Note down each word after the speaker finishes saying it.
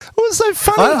was so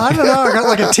funny? I don't know. I got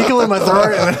like a tickle in my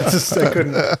throat, and I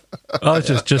couldn't. I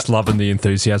was just loving the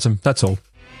enthusiasm. That's all.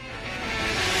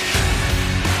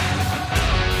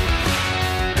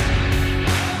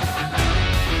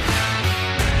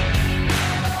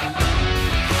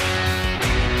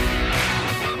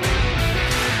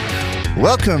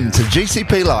 Welcome to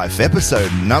GCP Life,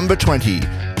 episode number 20.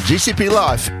 GCP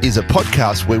Life is a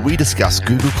podcast where we discuss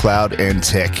Google Cloud and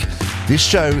tech. This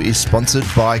show is sponsored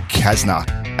by Kasna.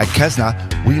 At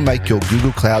Kasna, we make your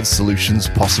Google Cloud solutions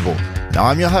possible. Now,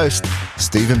 I'm your host,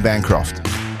 Stephen Bancroft.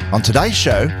 On today's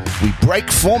show, we break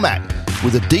format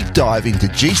with a deep dive into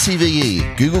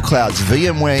GCVE, Google Cloud's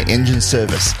VMware engine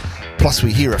service. Plus,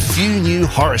 we hear a few new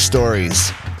horror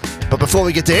stories. But before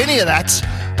we get to any of that,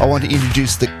 I want to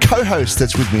introduce the co-host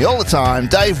that's with me all the time,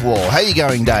 Dave Wall. How you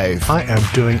going, Dave? I am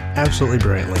doing absolutely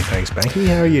brilliantly. Thanks, Banky.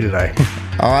 How are you today?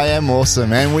 I am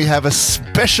awesome, and we have a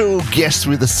special guest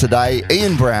with us today,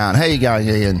 Ian Brown. How you going,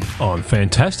 Ian? Oh, I'm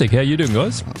fantastic. How you doing,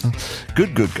 guys?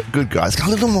 Good, guys. A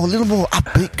little more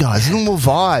upbeat, guys. A little more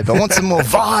vibe. I want some more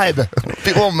vibe. A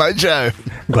bit more mojo.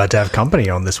 Glad to have company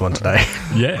on this one today.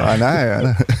 Yeah. I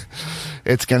know.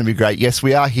 It's going to be great. Yes,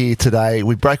 we are here today.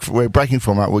 We're breaking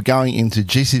format. We're going into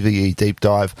GCVE deep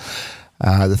dive.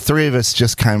 The three of us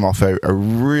just came off a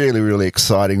really, really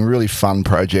exciting, really fun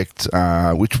project,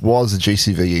 which was a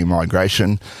GCVE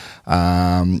migration,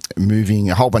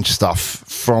 moving a whole bunch of stuff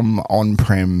from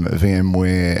on-prem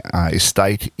VMware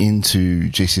estate into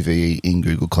GCVE in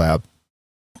Google Cloud.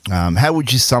 How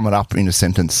would you sum it up in a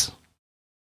sentence?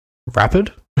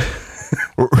 Rapid?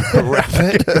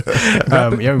 Rapid?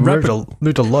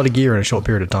 Moved a lot of gear in a short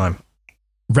period of time.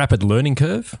 Rapid learning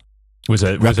curve was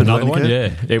another one. Curve?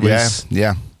 Yeah, it was.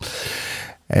 Yeah.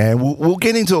 And we'll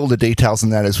get into all the details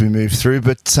on that as we move through,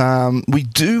 but we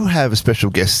do have a special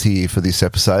guest here for this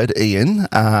episode, Ian.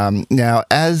 Now,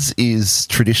 as is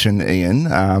tradition,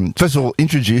 Ian, first of all,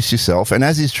 introduce yourself, and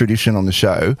as is tradition on the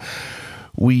show,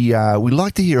 we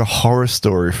like to hear a horror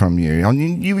story from you. I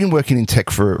mean, you've been working in tech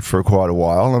for quite a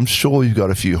while. I'm sure you've got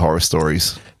a few horror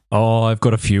stories. Oh, I've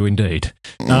got a few indeed.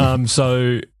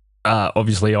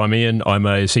 Obviously, I'm Ian. I'm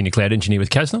a senior cloud engineer with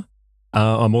Kasna.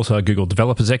 I'm also a Google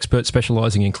developers expert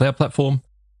specialising in cloud platform,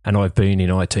 and I've been in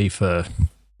IT for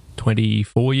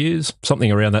 24 years,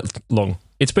 something around that long.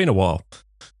 It's been a while.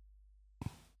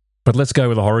 But let's go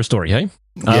with a horror story, hey?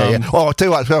 Yeah. Oh, I'll tell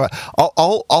you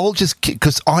what. I'll just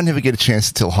because I never get a chance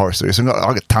to tell horror stories. I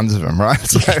got tons of them, right?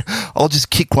 So I'll just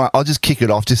kick one. I'll just kick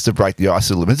it off just to break the ice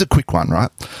a little bit. It's a quick one,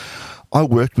 right? I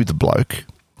worked with a bloke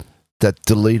that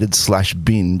deleted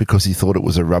 /bin because he thought it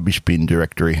was a rubbish bin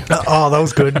directory. Oh, that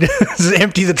was good. Just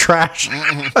empty the trash.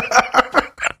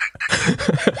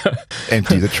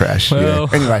 Empty the trash. Well,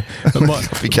 yeah. Anyway,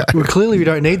 well, clearly we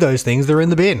don't need those things. They're in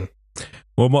the bin.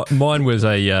 Well, mine was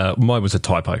a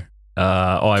typo.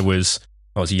 I was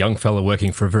a young fella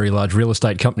working for a very large real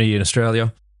estate company in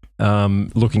Australia,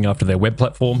 looking after their web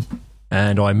platform,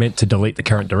 and I meant to delete the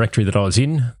current directory that I was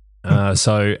in.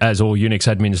 So, as all Unix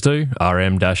admins do,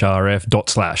 rm-rf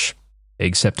 /,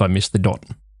 except I missed the dot.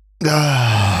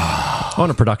 On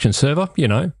a production server,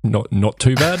 not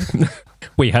too bad.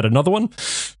 We had another one.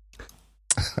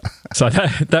 So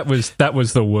that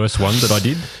was the worst one that I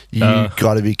did. You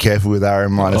got to be careful with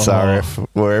rm-rf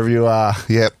wherever you are.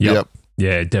 Yep.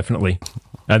 Yeah, definitely.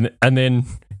 And then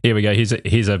here we go.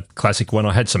 Here's a classic one.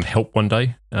 I had some help one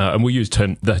day, and we use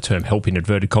the term help in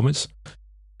inverted commas.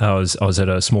 I was at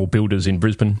a small builders in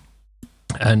Brisbane,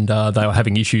 and they were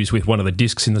having issues with one of the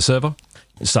disks in the server.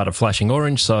 It started flashing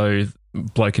orange, so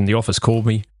bloke in the office called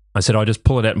me. I said, I just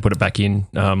pull it out and put it back in.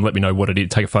 Let me know what it is.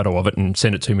 Take a photo of it and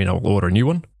send it to me, and I'll order a new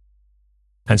one.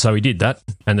 And so he did that,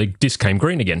 and the disk came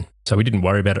green again. So we didn't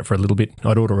worry about it for a little bit.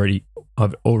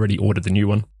 I've already ordered the new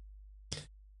one.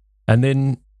 And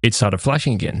then it started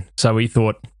flashing again. So he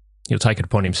thought he'll take it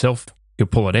upon himself. He'll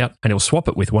pull it out and he'll swap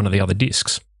it with one of the other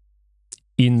disks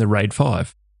in the RAID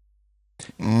 5.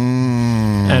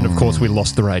 And of course, we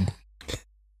lost the RAID.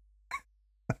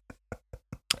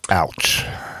 Ouch.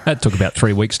 That took about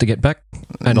 3 weeks to get back,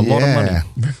 and a lot of money.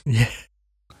 Yeah.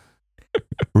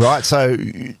 Right, so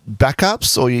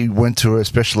backups, or you went to a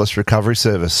specialist recovery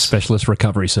service? Specialist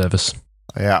recovery service.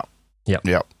 Yeah. Yep.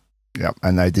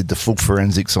 And they did the full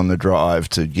forensics on the drive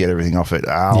to get everything off it.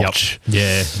 Ouch.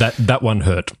 Yep. Yeah, that one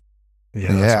hurt.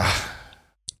 Yeah.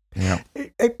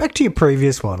 Back to your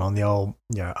previous one on the old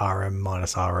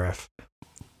RM-RF.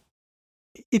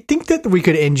 You think that we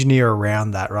could engineer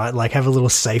around that, right? Like have a little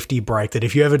safety break that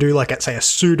if you ever do like, say, a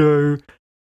sudo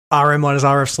RM minus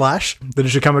RF slash, then it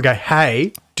should come and go,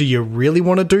 hey, do you really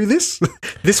want to do this?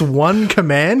 This one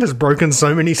command has broken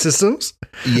so many systems.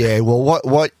 Yeah, well,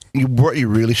 what you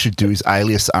really should do is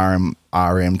alias RM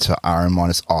to RM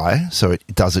minus I, so it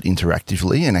does it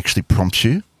interactively and actually prompts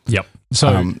you. Yep.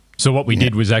 So what we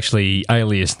did was actually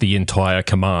alias the entire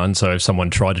command. So if someone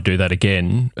tried to do that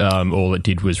again, all it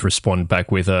did was respond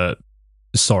back with a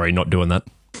sorry, not doing that.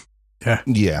 Yeah.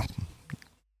 Yeah.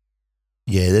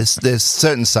 Yeah, there's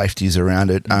certain safeties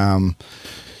around it.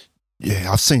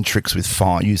 Yeah, I've seen tricks with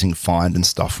using find and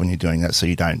stuff when you're doing that, so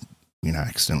you don't,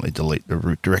 accidentally delete the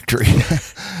root directory.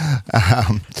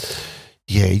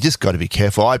 Yeah, you just got to be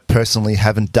careful. I personally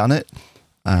haven't done it.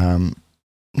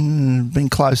 Been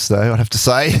close though, I'd have to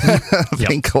say.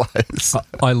 Been close.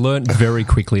 I learned very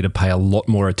quickly to pay a lot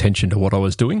more attention to what I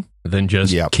was doing than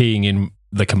just keying in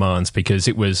the commands, because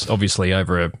it was obviously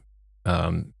over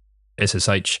a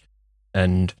SSH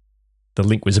and the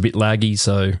link was a bit laggy,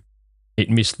 so it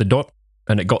missed the dot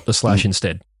and it got the slash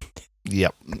instead.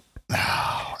 Yep.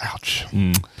 Oh, ouch.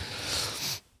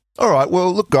 All right,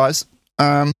 well, look, guys,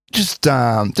 just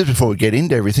before we get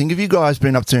into everything, have you guys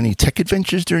been up to any tech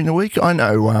adventures during the week? I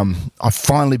know I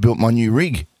finally built my new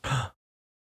rig.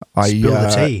 Spill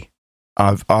the tea.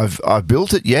 I've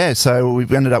built it, yeah. So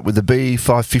we've ended up with the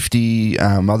B550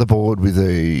 motherboard with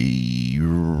a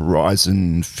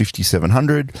Ryzen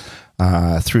 5700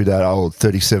 through that old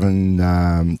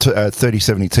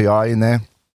 3070 Ti in there.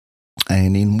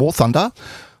 And in War Thunder,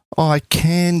 I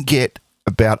can get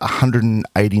about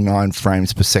 189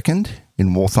 frames per second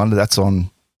in War Thunder. That's on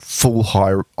full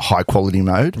high quality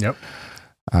mode. Yep.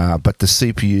 But the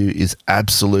CPU is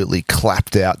absolutely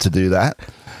clapped out to do that.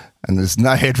 And there's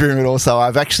no headroom at all. So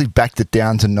I've actually backed it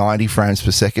down to 90 frames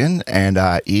per second, and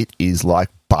it is like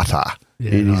butter.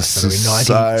 Yeah, it is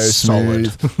so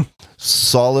smooth.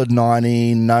 Solid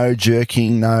 90, no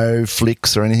jerking, no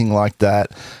flicks or anything like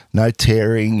that, no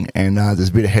tearing, and there's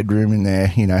a bit of headroom in there,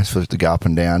 for it to go up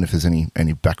and down if there's any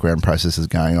background processes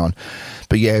going on.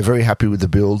 But yeah, very happy with the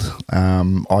build.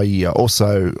 I've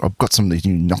got some of these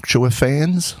new Noctua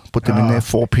fans, put them in there,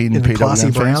 4-pin PWM the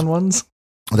classy fans. brown ones?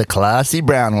 The classy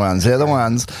brown ones, they're the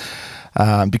ones.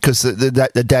 Because the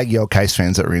Dagyell case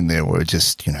fans that were in there were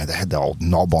just, they had the old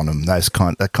knob on them, that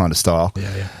kind of style.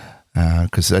 Yeah.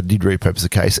 Because I did repurpose the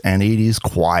case, and it is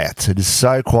quiet. It is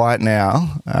so quiet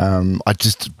now. The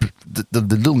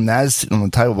little NAS sitting on the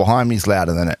table behind me is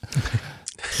louder than it.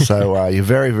 So you're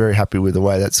very, very happy with the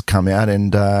way that's come out.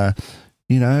 And, I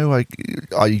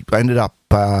ended up,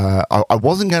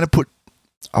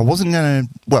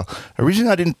 originally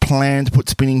I didn't plan to put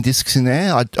spinning discs in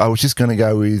there. I was just going to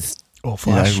go with all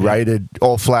flash, rated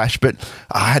all flash, but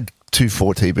I had 2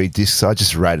 4TB discs, so I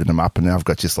just rated them up, and now I've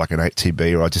got just like an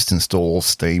 8TB, or I just install all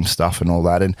Steam stuff and all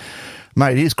that. And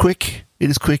mate, it is quick.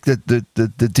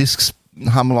 The discs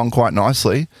hum along quite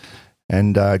nicely,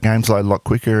 and games load a lot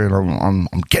quicker, and I'm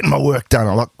getting my work done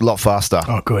a lot faster.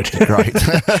 Oh, good. Great.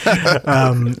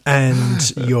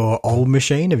 And your old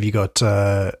machine, have you got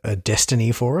a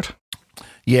Destiny for it?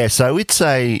 Yeah, so it's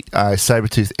a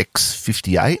Sabertooth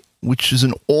X58, which is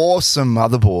an awesome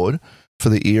motherboard for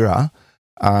the era.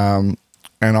 And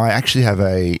I actually have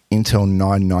a Intel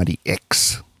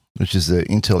 990X, which is the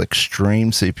Intel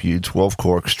Extreme CPU,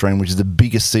 12-core Extreme, which is the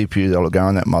biggest CPU that will go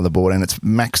on that motherboard, and it's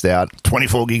maxed out,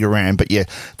 24 gig of RAM. But yeah,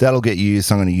 that'll get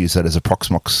used. I'm going to use that as a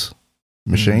Proxmox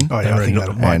machine. Oh, yeah, I think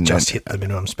that might just hit the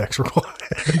minimum specs required.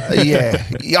 Yeah.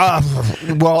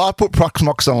 Well, I put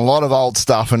Proxmox on a lot of old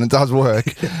stuff, and it does work.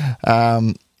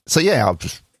 So yeah, I'll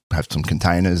just have some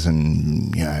containers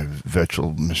and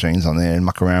virtual machines on there and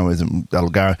muck around with them. That'll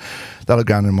go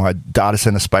into my data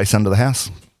center space under the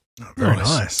house. Oh, very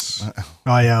nice.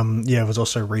 I was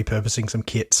also repurposing some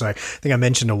kit. So I think I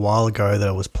mentioned a while ago that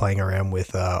I was playing around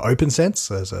with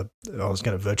OpenSense I was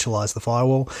going to virtualize the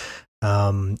firewall.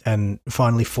 And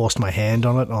finally forced my hand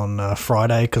on it on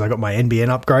Friday because I got my NBN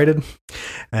upgraded,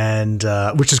 and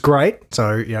which is great.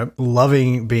 So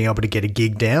loving being able to get a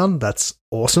gig down. That's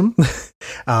awesome.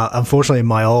 Unfortunately,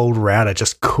 my old router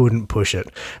just couldn't push it.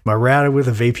 My router with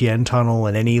a VPN tunnel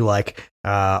and any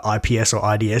IPS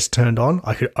or IDS turned on,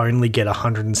 I could only get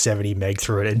 170 meg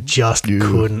through it. It just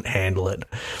couldn't handle it.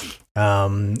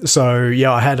 So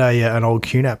yeah, I had an old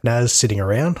QNAP NAS sitting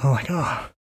around. I'm like,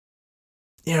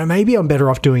 maybe I'm better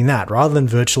off doing that rather than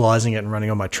virtualizing it and running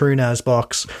on my TrueNAS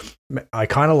box. I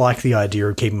kind of like the idea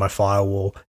of keeping my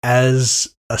firewall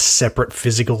as a separate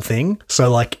physical thing.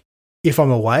 So if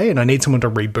I'm away and I need someone to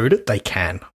reboot it, they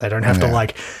can. They don't have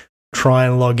to try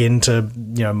and log into,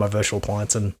 my virtual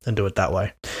appliance and do it that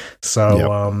way.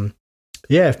 So,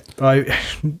 I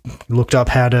looked up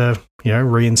how to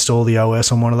reinstall the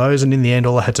OS on one of those. And in the end,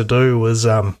 all I had to do was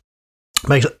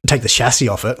take the chassis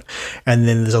off it, and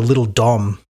then there's a little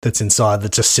DOM that's inside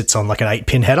that just sits on like an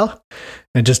 8-pin header,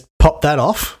 and just pop that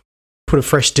off, put a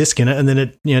fresh disk in it, and then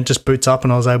it just boots up,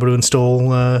 and I was able to install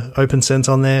OpenSense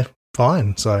on there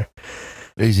fine. So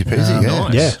easy peasy,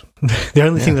 nice. Yeah. The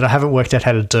only thing that I haven't worked out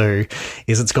how to do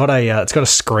is it's got a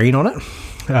screen on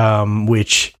it,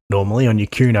 which normally on your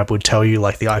QNAP app would tell you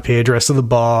like the IP address of the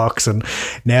box, and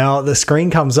now the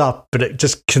screen comes up, but it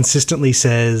just consistently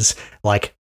says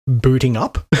like booting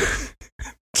up.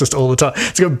 Just all the time.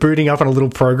 It's got booting up on a little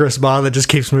progress bar that just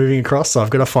keeps moving across. So I've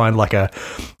got to find like a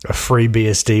free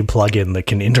BSD plugin that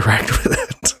can interact with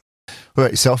it. What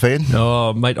about yourself, Ian?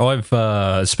 Oh, mate,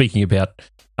 I've speaking about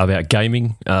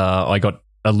gaming. I got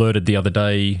alerted the other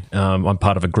day. I'm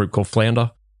part of a group called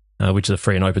Flounder, which is a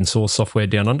free and open source software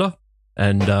down under,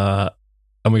 and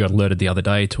we got alerted the other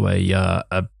day to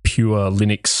a pure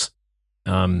Linux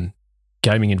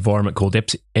gaming environment called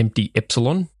Empty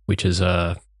Epsilon, which is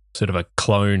a sort of a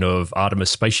clone of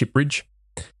Artemis Spaceship Bridge.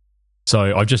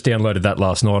 So I just downloaded that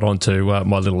last night onto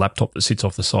my little laptop that sits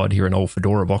off the side here, an old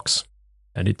Fedora box,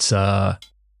 and it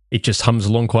just hums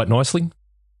along quite nicely.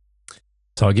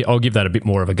 So I'll give that a bit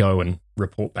more of a go and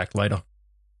report back later.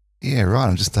 Yeah, right.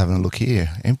 I'm just having a look here.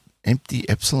 Empty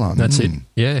Epsilon. That's it.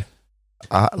 Yeah.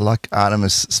 Like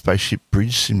Artemis Spaceship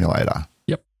Bridge Simulator.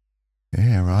 Yep.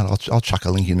 Yeah, right. I'll chuck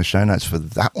a link in the show notes for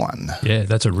that one. Yeah,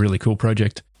 that's a really cool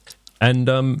project. And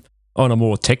on a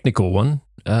more technical one,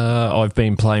 I've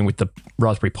been playing with the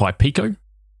Raspberry Pi Pico,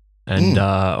 and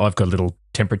I've got a little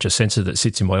temperature sensor that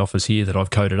sits in my office here that I've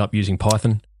coded up using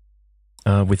Python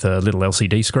with a little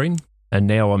LCD screen. And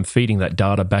now I'm feeding that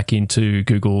data back into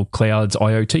Google Cloud's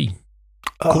IoT.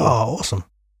 Oh, cool. Awesome.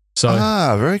 So,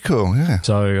 very cool, yeah.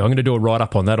 So I'm going to do a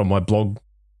write-up on that on my blog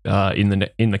in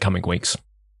the coming weeks.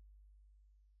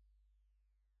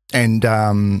 And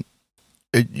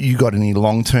you got any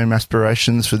long-term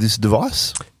aspirations for this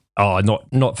device? Oh,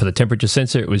 not for the temperature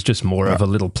sensor. It was just more of a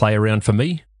little play around for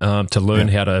me to learn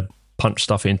how to punch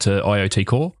stuff into IoT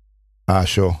Core.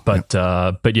 Sure. But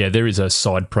yeah, there is a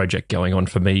side project going on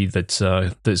for me that's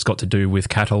got to do with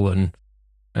cattle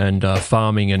and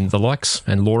farming and the likes,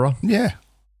 and LoRa. Yeah.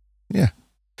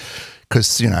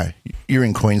 Because, you're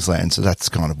in Queensland, so that's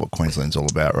kind of what Queensland's all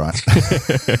about, right?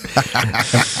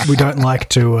 We don't like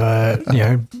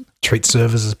to, treat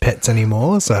servers as pets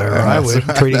anymore. So, we're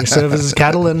treating servers as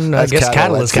cattle, and I guess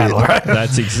cattle as cattle, right?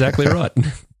 That's exactly right.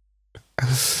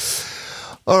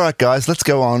 All right, guys, let's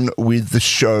go on with the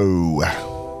show.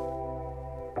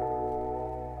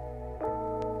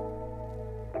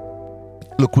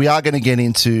 Look, we are going to get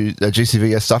into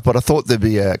GCVS stuff, but I thought there'd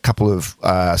be a couple of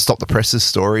Stop the Presses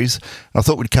stories. And I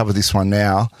thought we'd cover this one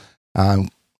now.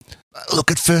 Look,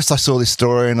 at first I saw this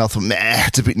story and I thought,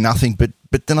 it's a bit nothing.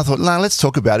 But then I thought, let's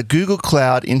talk about it. Google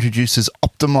Cloud introduces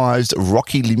optimized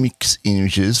Rocky Linux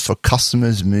images for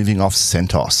customers moving off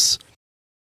CentOS.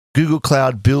 Google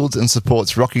Cloud builds and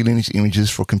supports Rocky Linux images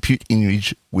for compute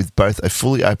image with both a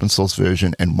fully open source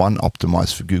version and one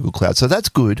optimized for Google Cloud. So that's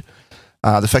good.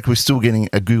 The fact we're still getting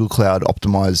a Google Cloud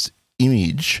optimized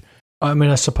image. I mean,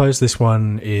 I suppose this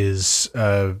one is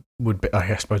would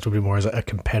be more as a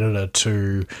competitor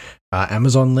to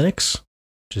Amazon Linux,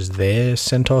 which is their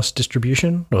CentOS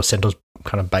distribution, or CentOS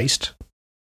kind of based.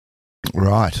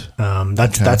 Right.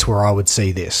 That's where I would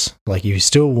see this. Like, you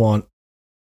still want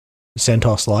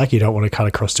CentOS, you don't want to cut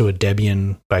across to a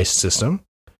Debian based system.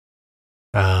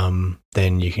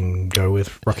 Then you can go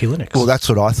with Rocky Linux. Well, that's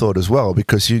what I thought as well,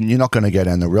 because you're not going to go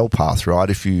down the RHEL path, right?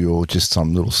 If you're just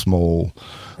some little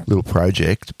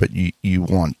project, but you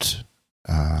want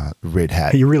Red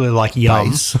Hat. You really like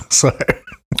Yum, so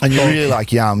and you really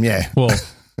like Yum, yeah. Well,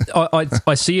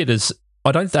 I see it as,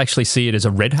 I don't actually see it as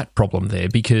a Red Hat problem there,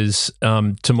 because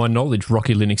to my knowledge,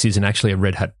 Rocky Linux isn't actually a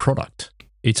Red Hat product.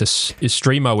 It's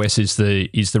StreamOS is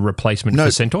the replacement for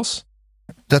CentOS.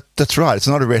 That's right. It's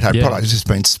not a Red Hat product. It's just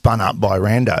been spun up by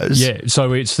randos. Yeah.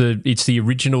 So it's the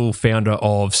original founder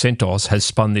of CentOS has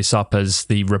spun this up as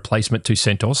the replacement to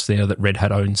CentOS. Now that Red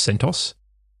Hat owns CentOS,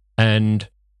 and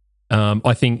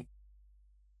I think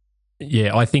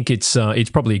it's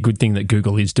probably a good thing that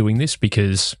Google is doing this,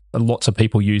 because lots of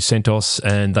people use CentOS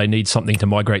and they need something to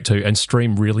migrate to, and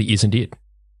Stream really isn't it.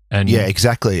 And yeah,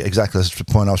 exactly. That's the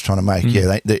point I was trying to make.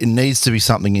 Yeah, it needs to be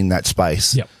something in that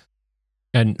space. Yep.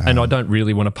 And I don't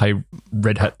really want to pay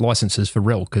Red Hat licenses for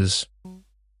RHEL, because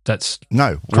that's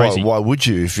crazy. Why would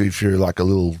you if you're like a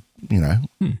little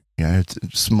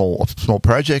small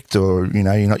project, or you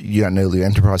don't need the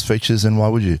enterprise features, then why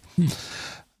would you?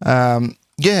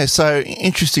 Yeah, so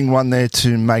interesting one there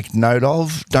to make note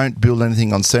of. Don't build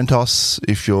anything on CentOS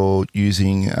if you're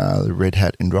using the Red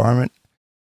Hat environment.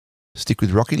 Stick with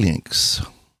Rocky Linux.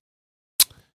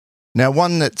 Now,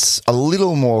 one that's a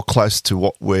little more close to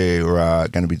what we're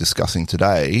going to be discussing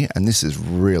today, and this is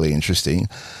really interesting,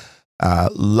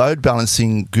 load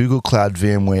balancing Google Cloud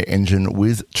VMware Engine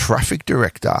with Traffic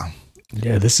Director.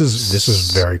 Yeah, this is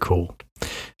very cool.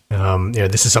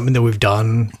 This is something that we've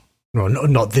done. Well,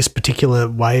 not this particular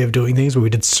way of doing things, but we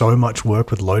did so much work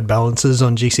with load balancers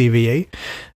on GCVE,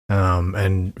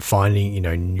 and finding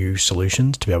new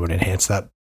solutions to be able to enhance that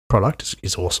product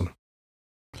is awesome.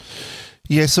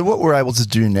 Yeah, so what we're able to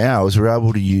do now is we're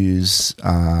able to use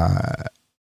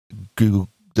Google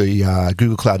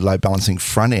Cloud load balancing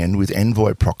front end with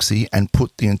Envoy proxy and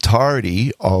put the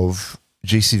entirety of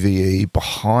GCVE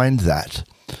behind that.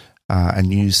 And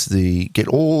get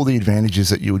all the advantages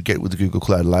that you would get with the Google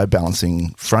Cloud load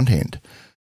balancing front end.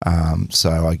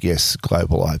 So I guess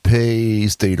global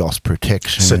IPs, DDoS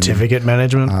protection, certificate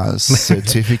management,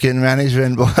 certificate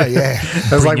management. Boy, yeah,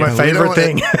 that's like my favorite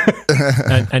thing.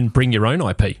 and bring your own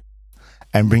IP.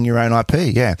 And bring your own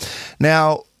IP. Yeah.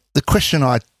 Now the question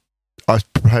I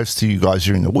proposed to you guys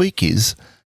during the week is,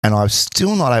 and I'm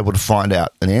still not able to find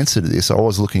out an answer to this. I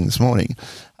was looking this morning.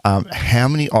 How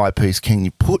many IPs can you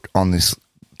put on this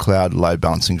cloud load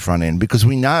balancing front end? Because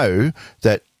we know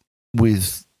that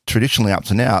with traditionally up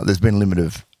to now, there's been a limit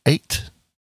of eight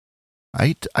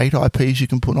IPs you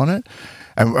can put on it.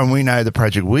 And we know the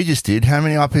project we just did, how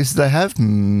many IPs do they have?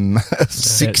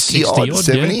 60 odd,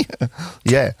 70?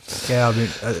 Yeah. Yeah, I mean,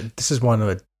 this is one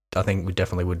that I think we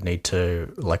definitely would need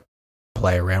to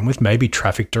play around with. Maybe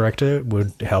Traffic Director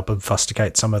would help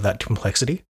obfuscate some of that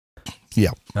complexity.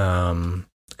 Yeah.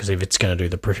 Because if it's going to do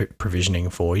the provisioning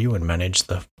for you and manage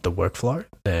the workflow,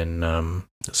 then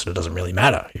it sort of doesn't really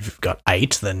matter. If you've got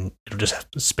 8, then it'll just have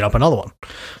to spin up another one.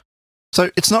 So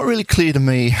it's not really clear to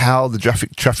me how the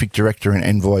traffic director and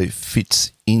Envoy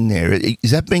fits in there.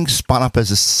 Is that being spun up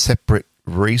as a separate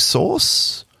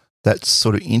resource that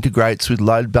sort of integrates with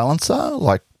load balancer,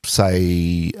 like,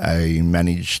 say, a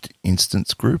managed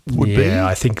instance group would be? Yeah,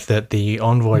 I think that the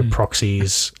Envoy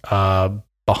proxies are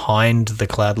behind the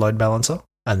cloud load balancer,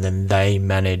 and then they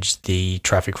manage the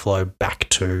traffic flow back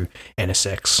to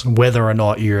NSX. Whether or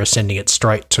not you're sending it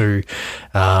straight to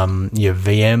your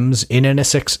VMs in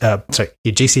NSX,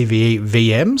 your GCVE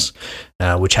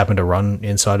VMs, which happen to run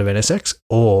inside of NSX,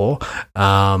 or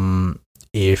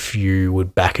if you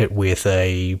would back it with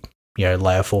a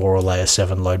layer 4 or layer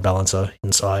 7 load balancer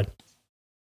inside.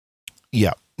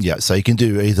 Yeah. So you can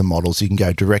do either models. You can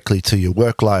go directly to your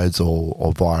workloads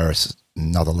or via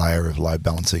another layer of load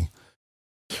balancing,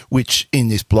 which in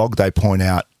this blog they point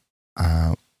out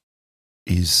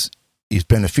is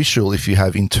beneficial if you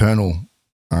have internal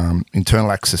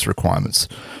access requirements.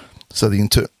 So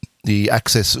the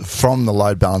access from the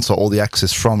load balancer or the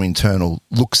access from internal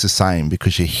looks the same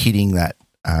because you're hitting that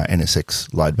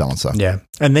NSX load balancer. Yeah,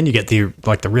 and then you get the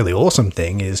really awesome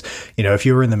thing is, if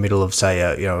you were in the middle of, say,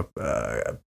 a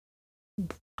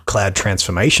cloud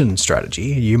transformation strategy,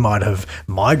 you might have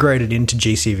migrated into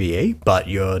GCVE, but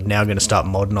you're now going to start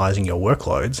modernizing your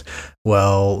workloads.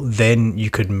 Well, then you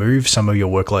could move some of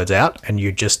your workloads out, and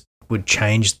you just would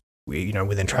change,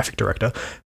 within Traffic Director,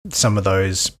 some of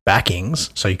those backings.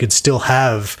 So you could still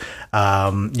have,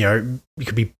 you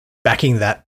could be backing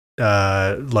that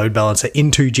load balancer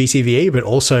into GCVE, but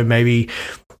also maybe,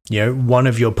 one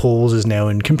of your pools is now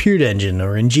in Compute Engine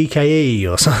or in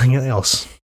GKE or something else.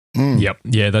 Yep.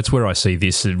 Yeah, that's where I see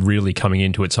this really coming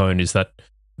into its own, is that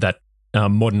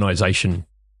modernization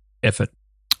effort.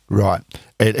 Right.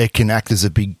 It can act as a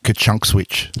big ka-chunk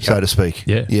switch, so to speak.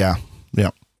 Yeah.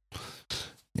 Yeah,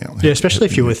 especially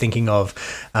if you were thinking of,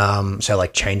 say,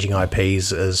 like changing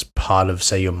IPs as part of,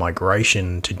 say, your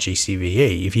migration to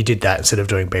GCVE. If you did that instead of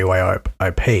doing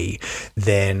BYOP,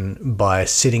 then by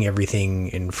sitting everything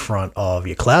in front of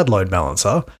your cloud load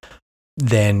balancer,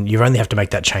 then you only have to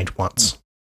make that change once.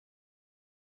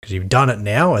 Because you've done it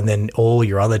now, and then all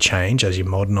your other change as you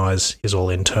modernize is all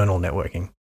internal networking.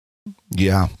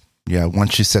 Yeah.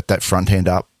 Once you set that front end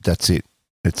up, that's it.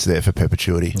 It's there for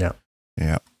perpetuity. Yeah.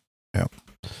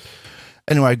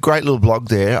 Anyway, great little blog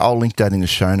there. I'll link that in the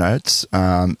show notes.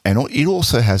 And it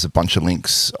also has a bunch of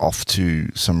links off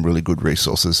to some really good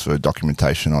resources for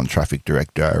documentation on Traffic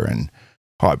Director and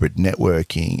hybrid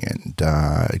networking and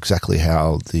exactly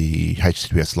how the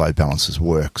HTTPS load balancers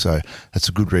work. So that's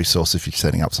a good resource if you're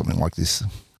setting up something like this.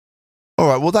 All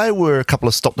right, well, they were a couple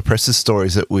of Stop the Presses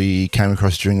stories that we came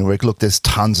across during the week. Look, there's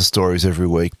tons of stories every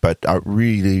week, but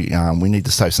really we need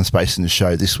to save some space in the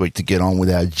show this week to get on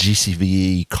with our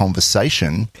GCVE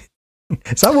conversation.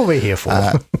 Is that what we're here for?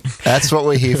 That's what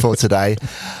we're here for today.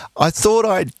 I thought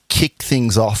I'd kick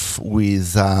things off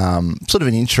with sort of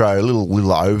an intro, a little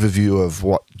overview of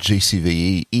what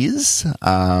GCVE is.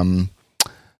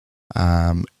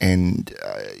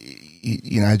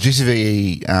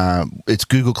 GCVE, it's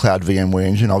Google Cloud VMware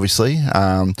Engine, obviously.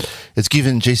 It's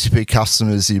given GCP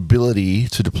customers the ability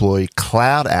to deploy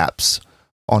cloud apps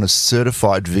on a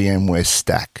certified VMware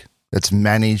stack that's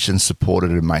managed and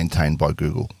supported and maintained by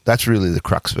Google. That's really the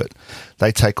crux of it.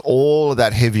 They take all of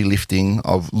that heavy lifting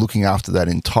of looking after that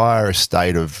entire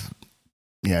estate of,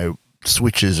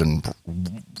 switches and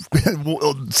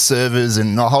servers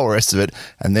and the whole rest of it,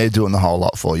 and they're doing the whole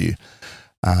lot for you.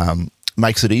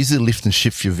 Makes it easy to lift and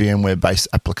shift your VMware-based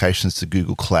applications to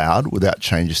Google Cloud without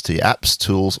changes to your apps,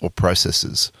 tools, or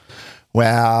processes.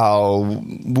 Well,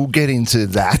 we'll get into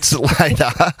that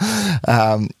later.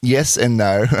 Yes and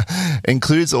no.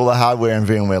 Includes all the hardware and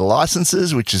VMware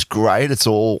licenses, which is great. It's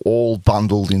all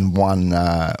bundled in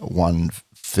one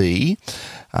fee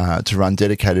to run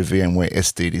dedicated VMware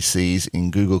SDDCs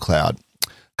in Google Cloud. A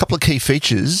couple of key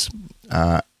features.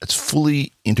 It's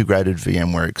fully integrated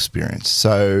VMware experience.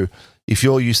 So if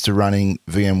you're used to running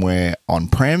VMware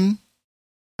on-prem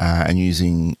and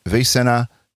using vCenter,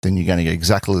 then you're going to get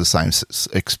exactly the same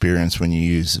experience when you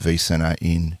use vCenter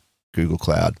in Google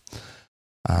Cloud.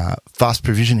 Fast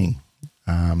provisioning.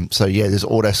 There's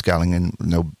auto-scaling, and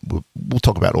we'll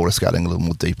talk about auto-scaling a little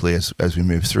more deeply as we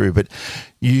move through. But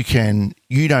you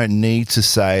don't need to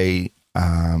say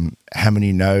how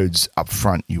many nodes up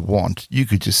front you want. You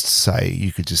could just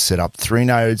set up 3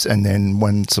 nodes, and then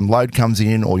when some load comes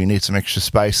in or you need some extra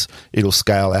space, it'll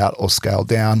scale out or scale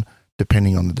down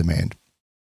depending on the demand.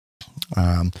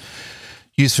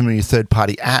 Use familiar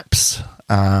third-party apps.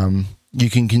 You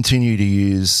can continue to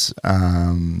use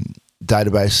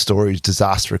database storage,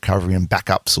 disaster recovery, and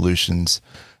backup solutions.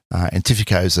 And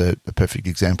Tifico is a perfect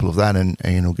example of that, and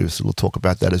Ian will give us a little talk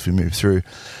about that as we move through.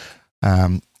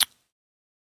 A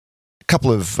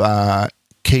couple of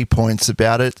key points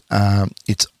about it.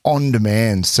 It's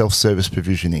on-demand self-service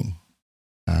provisioning.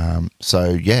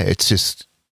 It's just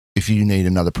if you need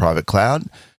another private cloud,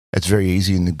 it's very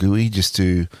easy in the GUI just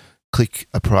to click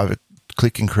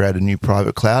and create a new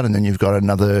private cloud, and then you've got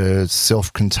another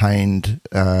self-contained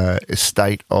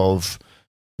estate of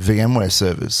VMware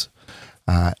servers.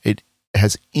 It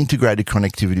has integrated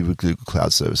connectivity with Google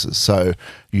Cloud services, so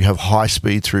you have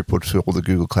high-speed throughput for all the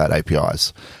Google Cloud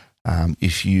APIs.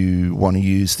 If you want to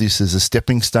use this as a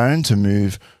stepping stone to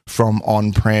move from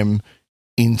on-prem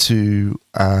into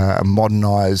a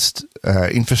modernized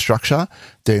infrastructure,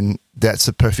 then that's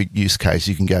a perfect use case.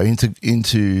 You can go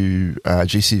into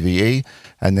GCVE,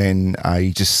 and then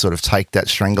you just sort of take that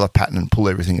strangler pattern and pull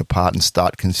everything apart and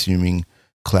start consuming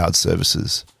cloud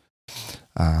services.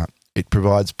 It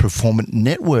provides performant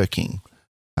networking,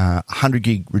 100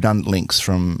 gig redundant links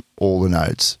from all the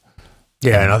nodes.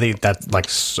 Yeah, and I think that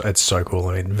it's so cool.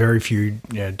 I mean, very few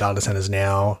data centers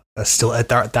now are still at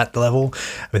that level.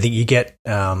 I think you get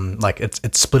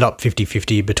it's split up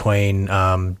 50-50 between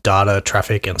data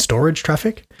traffic and storage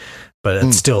traffic, but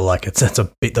it's still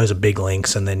those are big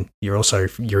links, and then your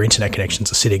internet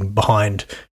connections are sitting behind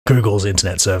Google's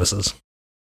internet services.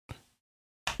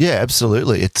 Yeah,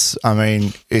 absolutely.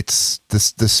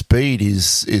 The speed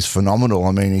is phenomenal.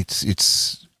 I mean,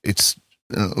 it's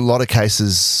in a lot of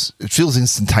cases, it feels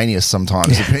instantaneous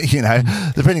sometimes,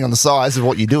 depending on the size of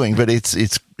what you're doing. But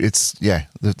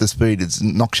the speed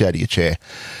knocks you out of your chair.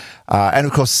 And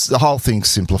of course, the whole thing's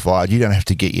simplified. You don't have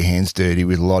to get your hands dirty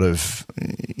with a lot of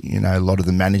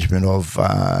the management of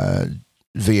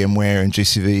VMware and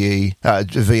GCVE,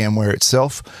 VMware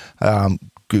itself.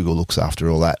 Google looks after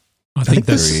all that. I think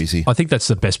that's very easy. I think that's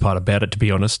the best part about it, to be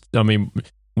honest. I mean,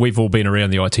 we've all been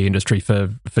around the IT industry for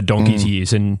donkey's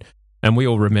years, and we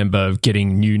all remember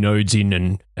getting new nodes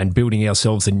in and building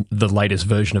ourselves in the latest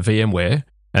version of VMware,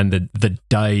 and the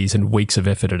days and weeks of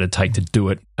effort it'd take to do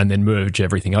it and then merge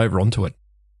everything over onto it.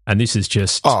 And this is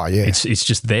just, it's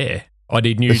just there. I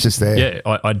need new. It's just there.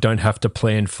 Yeah, I don't have to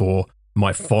plan for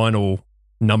my final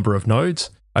number of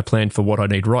nodes. I plan for what I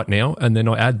need right now, and then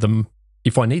I add them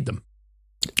if I need them.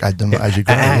 Add them as you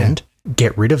go. And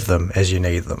get rid of them as you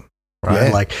need them,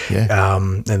 right?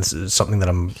 And it's something that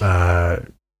I'm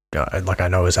I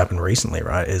know has happened recently,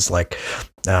 right? Is we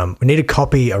need to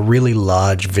copy a really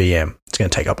large VM. It's going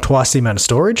to take up twice the amount of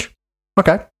storage.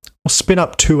 Okay, I'll spin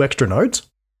up 2 extra nodes,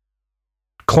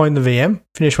 clone the VM,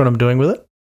 finish what I'm doing with it,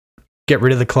 get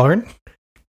rid of the clone,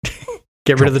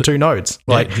 get rid of the 2 nodes.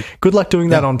 Good luck doing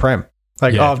that on-prem.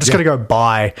 Like, I've just got to go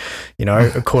buy,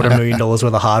 $250,000 worth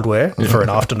of hardware for an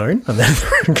afternoon and then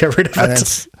get rid of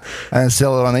it. And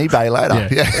sell it on eBay later.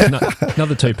 Yeah.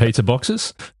 Another 2 pizza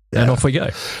boxes and off we go.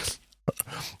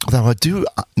 Although I do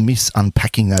miss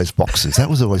unpacking those boxes. That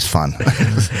was always fun.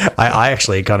 I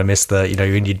actually kind of miss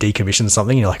when you decommission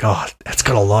something, you're like, oh, it's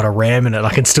got a lot of RAM in it.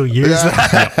 I can still use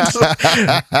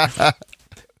that.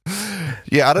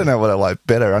 Yeah, I don't know what I like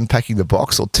better, unpacking the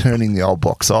box or turning the old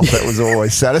box off. That was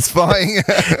always satisfying.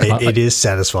 It is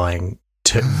satisfying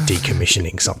to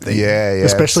decommissioning something. Yeah,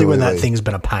 especially when that absolutely. thing's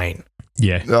been a pain.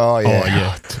 Yeah. Oh,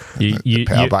 yeah.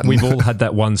 Power button. We've all had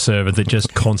that one server that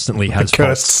just constantly has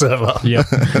cursed server. Yeah.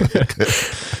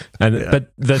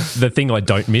 But the thing I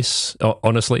don't miss,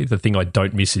 honestly,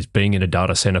 is being in a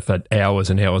data center for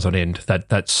hours and hours on end.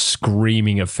 That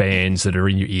screaming of fans that are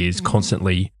in your ears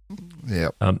constantly. Yeah.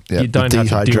 You don't have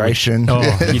dehydration.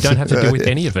 You don't have to deal with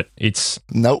any of it.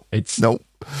 Nope.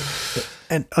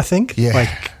 And I think we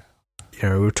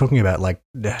were talking about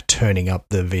turning up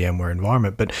the VMware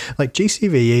environment, but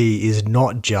GCVE is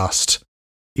not just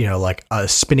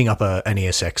spinning up an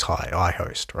ESX high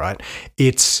host, right?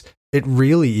 It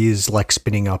really is like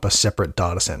spinning up a separate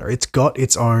data center. It's got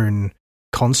its own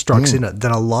constructs in it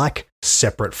that are like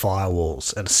separate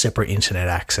firewalls and separate internet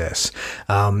access.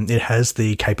 It has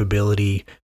the capability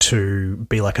to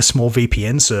be like a small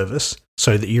VPN service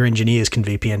so that your engineers can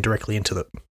VPN directly into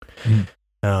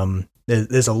them.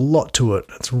 There's a lot to it.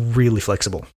 It's really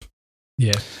flexible.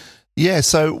 Yeah. Yeah,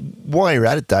 so while you're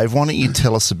at it, Dave, why don't you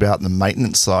tell us about the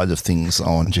maintenance side of things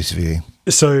on GCVE?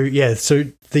 So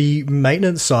the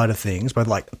maintenance side of things, both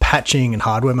like patching and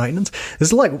hardware maintenance,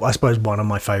 this is I suppose one of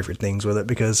my favorite things with it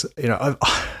because,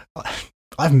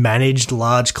 I've managed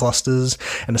large clusters,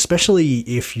 and especially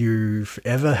if you've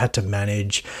ever had to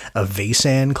manage a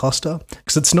vSAN cluster,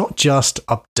 because it's not just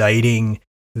updating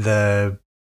the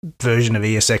version of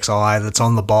ESXi that's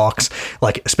on the box,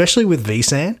 especially with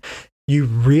vSAN, you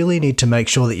really need to make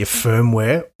sure that your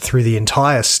firmware through the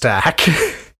entire stack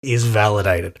is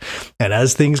validated. And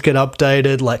as things get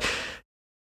updated,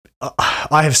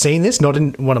 I have seen this, not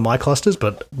in one of my clusters,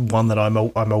 but one that I'm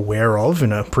aware of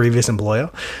in a previous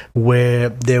employer, where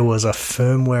there was a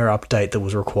firmware update that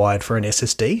was required for an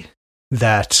SSD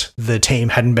that the team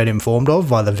hadn't been informed of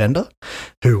by the vendor,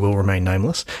 who will remain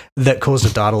nameless, that caused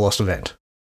a data loss event.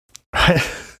 Right?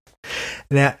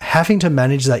 Now, having to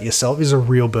manage that yourself is a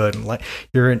real burden.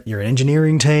 You're an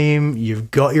engineering team,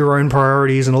 you've got your own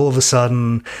priorities, and all of a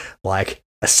sudden, a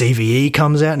CVE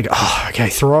comes out and you go, oh, okay,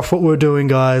 throw off what we're doing,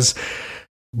 guys.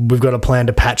 We've got a plan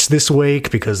to patch this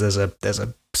week because there's a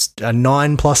 9+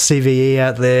 CVE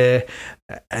out there.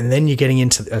 And then you're getting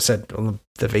into, I said, on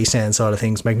the vSAN side of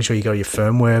things, making sure you got your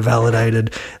firmware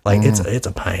validated. It's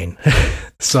a pain.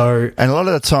 And a lot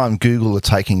of the time, Google are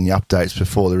taking the updates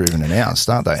before they're even announced,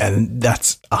 aren't they? And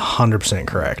that's 100%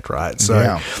 correct, right?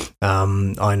 So,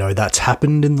 I know that's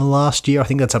happened in the last year. I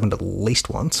think that's happened at least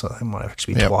once. So it might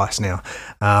actually be twice now.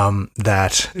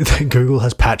 That Google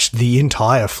has patched the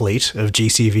entire fleet of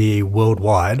GCVE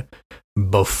worldwide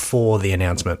before the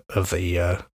announcement of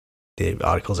the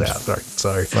article's out.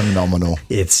 So phenomenal.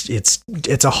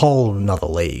 It's a whole nother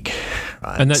league,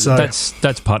 right? And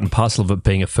that's part and parcel of it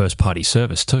being a first party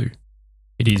service too.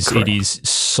 It is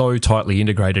so tightly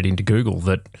integrated into Google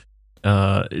that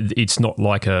it's not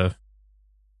like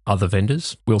other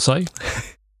vendors, we'll say,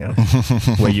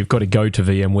 where you've got to go to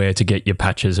VMware to get your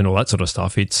patches and all that sort of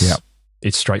stuff.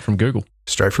 It's straight from Google.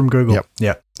 Straight from Google.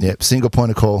 Yep. Single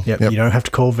point of call. Yep. You don't have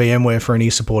to call VMware for any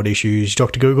support issues. You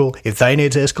talk to Google. If they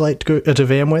need to escalate to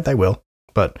VMware, they will.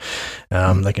 But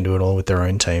they can do it all with their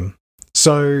own team.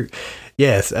 So,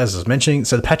 as I was mentioning,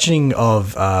 the patching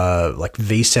of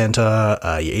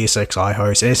vCenter, your ESXi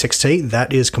host, NSXT,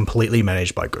 that is completely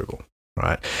managed by Google.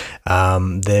 Right,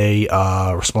 they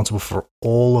are responsible for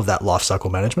all of that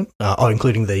lifecycle management,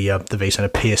 including the vCenter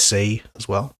PSC as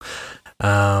well.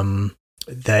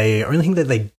 The only thing that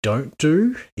they don't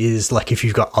do is if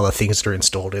you've got other things that are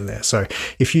installed in there. So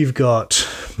if you've got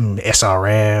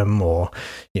SRM or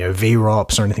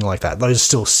VROPS or anything like that, those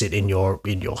still sit in your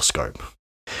scope.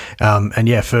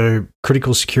 For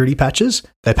critical security patches,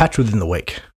 they patch within the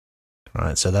week.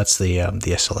 Right, so that's the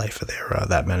SLA for their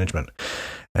that management.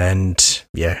 And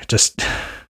just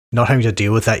not having to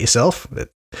deal with that yourself,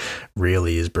 it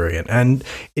really is brilliant. And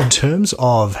in terms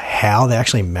of how they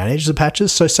actually manage the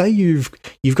patches, so say you've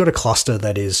got a cluster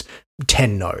that is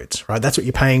 10 nodes, right? That's what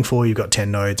you're paying for. You've got 10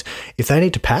 nodes. If they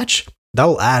need to patch,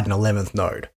 they'll add an 11th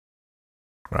node,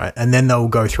 right? And then they'll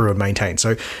go through and maintain.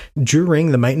 So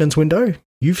during the maintenance window,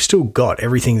 you've still got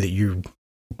everything that you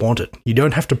wanted. You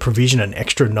don't have to provision an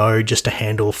extra node just to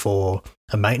handle for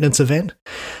a maintenance event.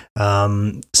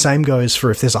 Same goes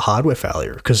for if there's a hardware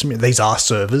failure, because these are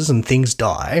servers and things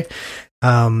die.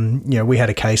 We had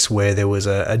a case where there was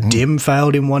a DIMM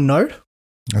failed in one node.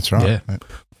 That's right. Yeah.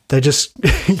 They just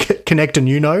connect a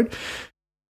new node,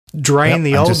 drain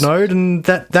the old node, and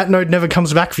that node never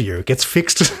comes back for you. It gets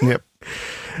fixed. Yep.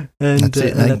 And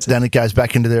then it goes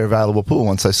back into their available pool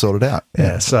once they sort it out.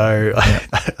 Yeah, so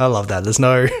I love that. There's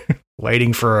no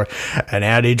waiting for an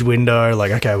outage window,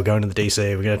 like, okay, we're going to the DC,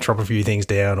 we're going to drop a few things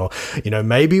down, or,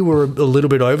 maybe we're a little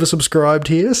bit oversubscribed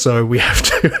here, so we have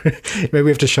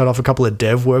to shut off a couple of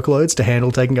dev workloads to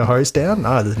handle taking a host down.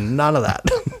 No, there's none of that.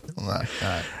 No.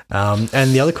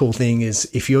 And the other cool thing is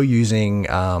if you're using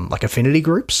like affinity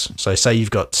groups, so say you've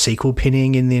got SQL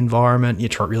pinning in the environment,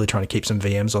 you're really trying to keep some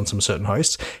VMs on some certain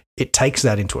hosts, it takes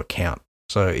that into account.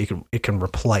 So it can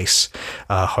replace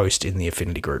a host in the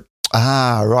affinity group.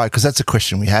 Ah, right, because that's a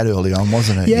question we had early on,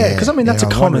 wasn't it? Yeah, because that's a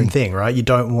common thing, right? You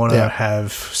don't want to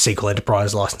have SQL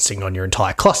Enterprise licensing on your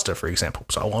entire cluster, for example.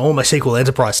 So I want all my SQL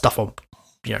Enterprise stuff on,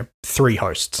 3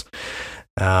 hosts.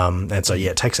 And so,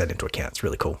 it takes that into account. It's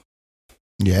really cool.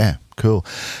 Yeah, cool.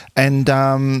 And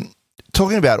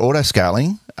talking about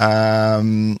auto-scaling,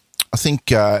 I think,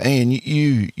 Ian,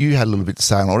 you had a little bit to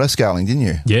say on auto-scaling, didn't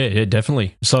you? Yeah,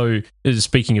 definitely. So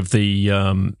speaking of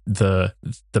the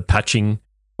patching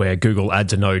where Google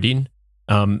adds a node in,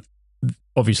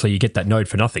 obviously you get that node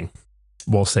for nothing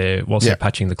whilst they're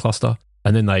patching the cluster,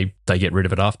 and then they get rid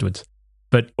of it afterwards.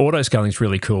 But auto-scaling is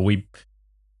really cool.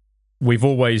 We've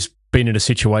always been in a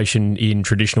situation in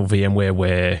traditional VMware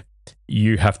where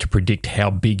you have to predict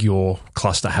how big your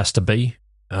cluster has to be,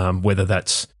 whether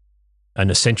that's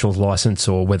an essentials license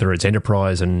or whether it's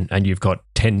enterprise, and you've got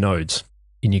 10 nodes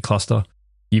in your cluster.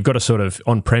 You've got to sort of,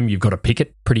 on-prem, you've got to pick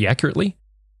it pretty accurately.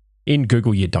 In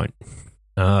Google, you don't.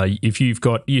 If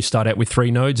you start out with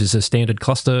 3 nodes as a standard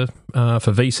cluster for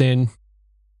vSAN,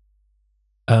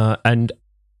 and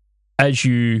as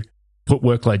you put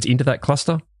workloads into that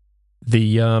cluster,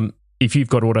 if you've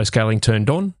got auto-scaling turned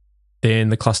on, then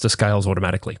the cluster scales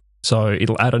automatically. So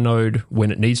it'll add a node when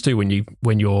it needs to,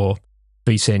 when your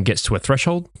vSAN gets to a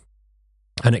threshold,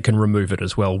 and it can remove it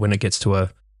as well when it gets to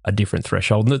a different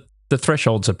threshold. And the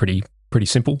thresholds are pretty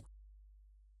simple.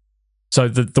 So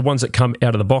the ones that come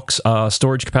out of the box are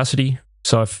storage capacity.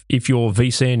 So if your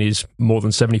vSAN is more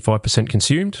than 75%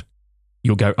 consumed,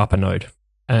 you'll go up a node.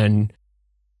 And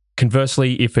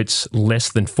conversely, if it's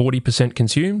less than 40%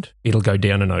 consumed, it'll go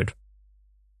down a node.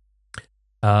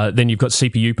 Then you've got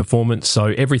CPU performance. So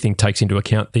everything takes into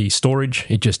account the storage.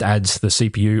 It just adds the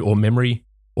CPU or memory,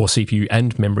 or CPU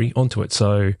and memory onto it.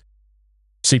 So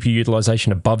CPU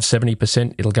utilization above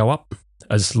 70%, it'll go up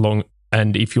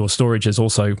and if your storage is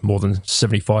also more than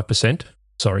 75%,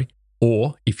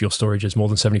 or if your storage is more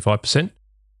than 75%,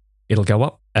 it'll go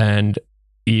up. And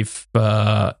if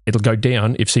it'll go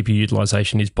down if CPU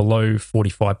utilization is below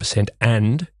 45%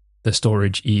 and the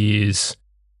storage is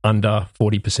under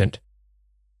 40%.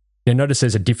 Now, notice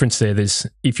there's a difference there.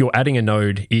 If you're adding a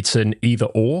node, it's an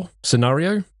either-or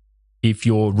scenario. If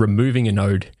you're removing a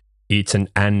node, it's an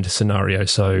and scenario.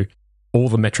 So all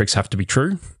the metrics have to be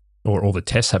true, or all the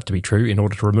tests have to be true in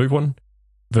order to remove one,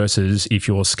 versus if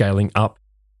you're scaling up,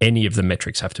 any of the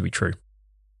metrics have to be true.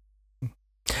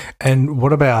 And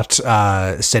what about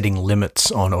setting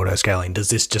limits on auto-scaling? Does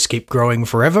this just keep growing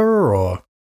forever, or...?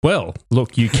 Well,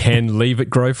 look, you can leave it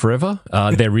grow forever.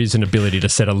 There is an ability to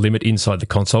set a limit inside the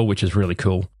console, which is really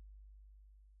cool.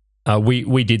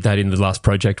 We did that in the last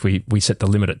project. We set the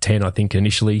limit at 10, I think,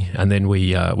 initially, and then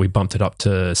we bumped it up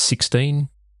to 16,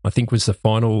 I think was the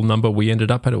final number we ended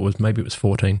up at. Maybe it was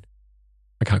 14.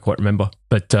 I can't quite remember.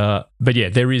 But yeah,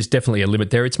 there is definitely a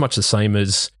limit there. It's much the same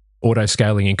as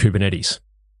auto-scaling in Kubernetes.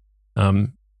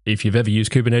 If you've ever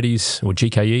used Kubernetes or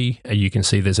GKE, you can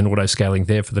see there's an auto-scaling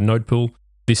there for the node pool.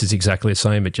 This is exactly the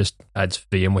same. It just adds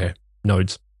VMware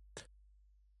nodes.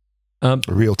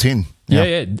 Real tin.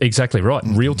 Yeah, exactly right.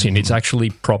 Real tin. It's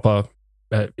actually proper.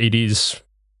 It is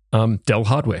Dell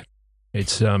hardware.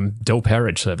 It's Dell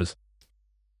PowerEdge servers.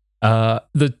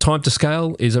 The time to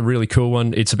scale is a really cool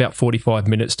one. It's about 45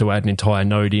 minutes to add an entire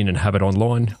node in and have it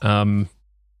online.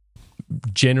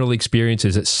 General experience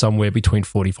is it's somewhere between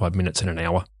 45 minutes and an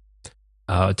hour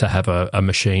to have a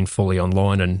machine fully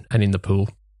online and in the pool.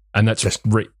 And that's just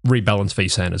rebalance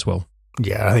vSAN as well.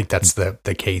 Yeah, I think that's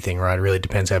the key thing, right? It really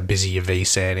depends how busy your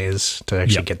vSAN is to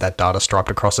actually get that data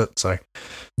striped across it. So,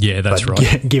 yeah, that's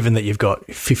right. Given that you've got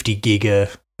 50 gig a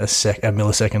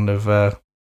millisecond of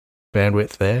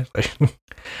bandwidth there.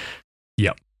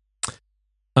 Yeah.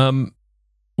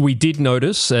 We did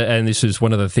notice, and this is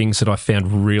one of the things that I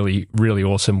found really, really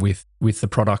awesome with the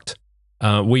product.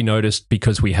 we noticed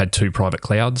because we had two private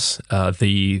clouds,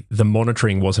 the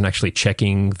monitoring wasn't actually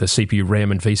checking the CPU,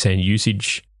 RAM, and vSAN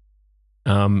usage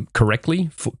correctly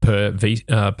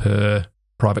per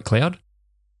private cloud.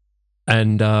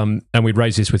 And we'd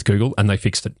raised this with Google, and they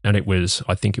fixed it. And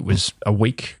I think it was a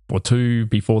week or two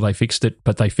before they fixed it,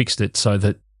 but they fixed it so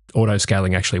that auto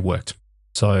scaling actually worked.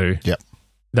 So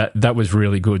that was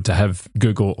really good to have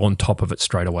Google on top of it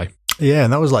straight away. Yeah,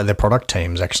 and that was like their product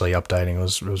teams actually updating.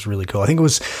 It was really cool. I think it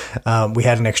was we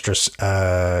had an extra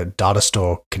data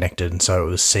store connected, and so it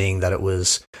was seeing that it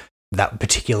was that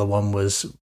particular one was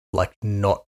like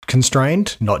not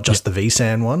constrained, not just the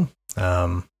vSAN one.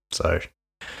 So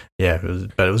yeah,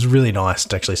 but it was really nice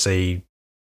to actually see,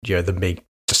 them being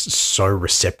just so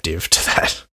receptive to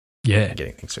that. Yeah,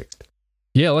 getting things fixed.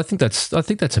 Yeah, well, I think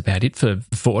that's about it for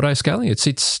auto scaling.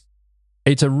 It's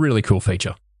a really cool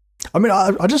feature. I mean,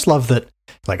 I just love that.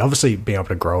 Like, obviously, being able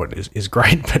to grow it is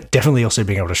great, but definitely also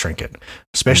being able to shrink it,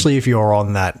 especially if you're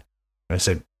on that. I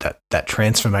said that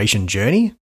transformation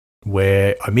journey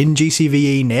where I'm in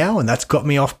GCVE now, and that's got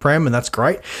me off prem, and that's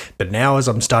great. But now, as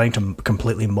I'm starting to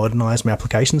completely modernize my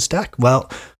application stack,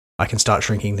 well, I can start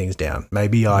shrinking things down.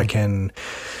 Maybe I can,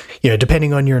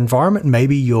 depending on your environment,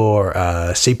 maybe you're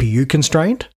CPU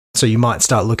constrained. So you might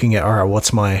start looking at, all right,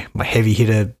 what's my heavy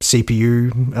hitter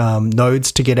CPU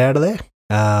nodes to get out of there?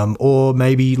 Or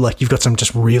maybe like you've got some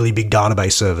just really big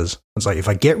database servers. It's like, if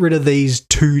I get rid of these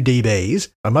 2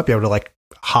 DBs, I might be able to like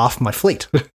half my fleet.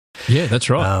 Yeah, that's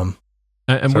right.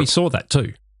 And we saw that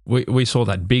too. We saw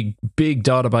that big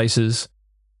databases.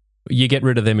 You get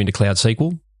rid of them into Cloud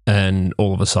SQL, and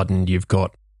all of a sudden you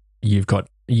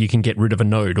can get rid of a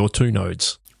node or 2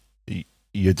 nodes.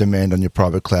 Your demand on your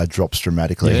private cloud drops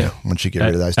dramatically once you get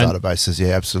rid of those databases.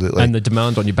 Yeah, absolutely. And the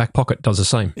demand on your back pocket does the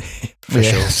same. For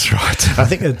sure. That's right. I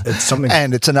think it's something.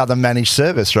 And it's another managed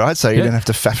service, right? So you don't have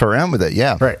to faff around with it.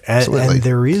 Yeah. Right. And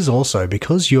there is also,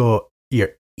 because you're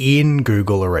in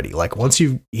Google already, like once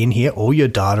you're in here, all your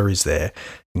data is there.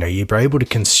 You're able to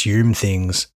consume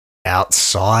things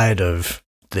outside of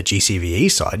the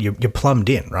GCVE side. You're plumbed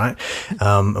in, right?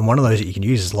 And one of those that you can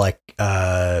use is like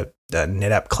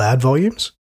NetApp Cloud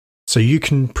Volumes. So you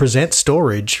can present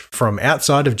storage from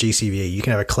outside of GCVE. You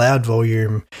can have a cloud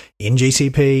volume in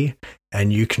GCP,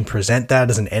 and you can present that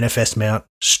as an NFS mount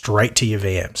straight to your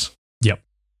VMs. Yep.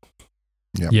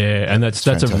 Yeah, and that's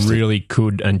a really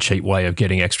good and cheap way of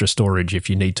getting extra storage if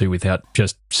you need to, without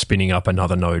just spinning up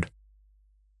another node.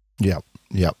 Yep.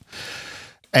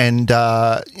 And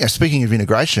speaking of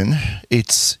integration,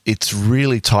 it's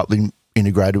really tightly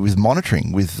integrated with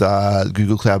monitoring, with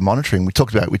Google Cloud Monitoring. We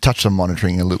touched on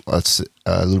monitoring a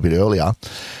little bit earlier,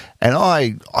 and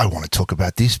I want to talk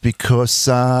about this because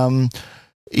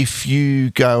if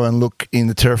you go and look in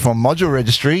the Terraform module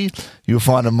registry, you'll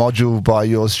find a module by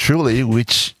yours truly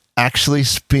which actually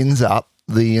spins up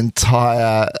the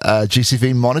entire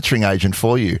GCP monitoring agent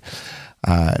for you.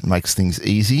 It makes things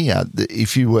easy.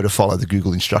 If you were to follow the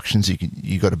Google instructions,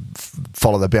 you got to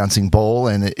follow the bouncing ball,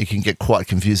 and it can get quite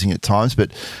confusing at times.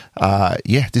 But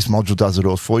this module does it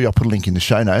all for you. I'll put a link in the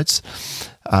show notes.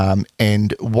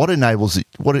 And what it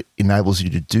enables you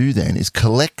to do then is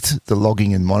collect the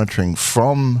logging and monitoring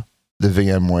from the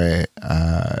VMware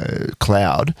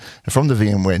cloud, from the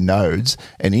VMware nodes,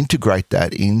 and integrate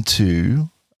that into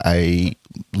a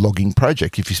logging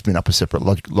project. If you spin up a separate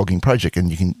logging project,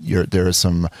 and there are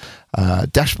some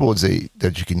dashboards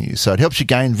that you can use. So it helps you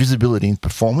gain visibility in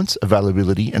performance,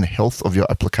 availability, and health of your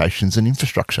applications and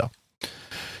infrastructure.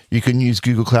 You can use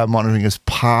Google Cloud Monitoring as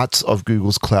parts of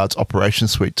Google's Cloud's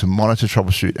operations suite to monitor,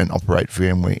 troubleshoot, and operate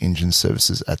VMware Engine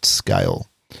services at scale.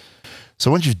 So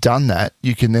once you've done that,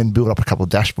 you can then build up a couple of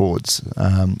dashboards,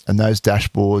 and those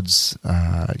dashboards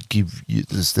give you.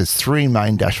 There's 3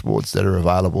 main dashboards that are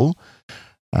available.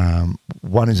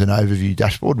 One is an overview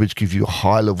dashboard, which gives you a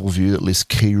high-level view that lists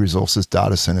key resources,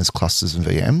 data centers, clusters, and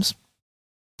VMs.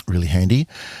 Really handy.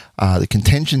 The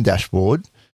contention dashboard,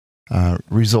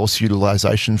 resource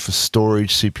utilization for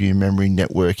storage, CPU, memory,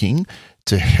 networking,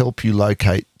 to help you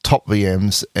locate top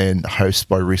VMs and hosts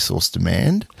by resource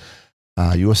demand.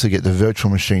 You also get the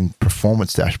virtual machine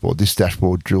performance dashboard. This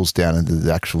dashboard drills down into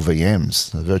the actual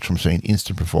VMs, the virtual machine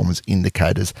instant performance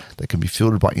indicators that can be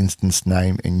filtered by instance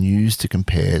name and used to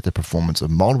compare the performance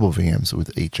of multiple VMs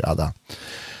with each other.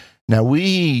 Now,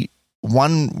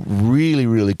 one really,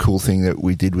 really cool thing that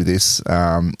we did with this,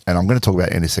 and I'm going to talk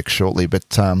about NSX shortly,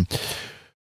 but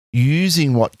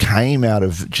using what came out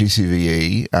of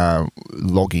GCVE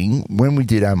logging, when we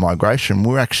did our migration,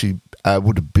 we were actually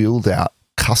able to build out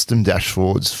custom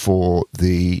dashboards for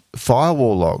the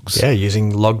firewall logs. Yeah,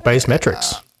 using log-based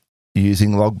metrics.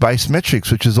 using log-based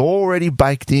metrics, which is already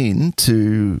baked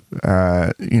into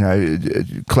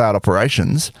cloud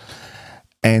operations.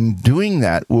 And doing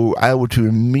that, we were able to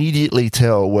immediately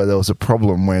tell where there was a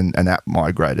problem when an app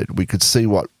migrated. We could see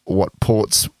what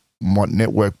ports, what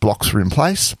network blocks were in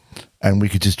place, and we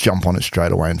could just jump on it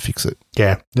straight away and fix it.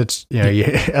 Yeah, that's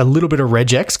a little bit of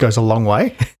regex goes a long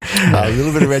way. A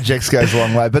little bit of regex goes a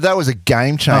long way, but that was a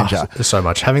game changer. So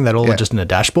much. Having that all just in a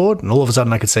dashboard, and all of a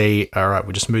sudden I could see, all right,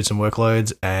 we just moved some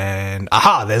workloads, and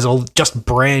there's all just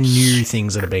brand new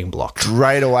things that are being blocked.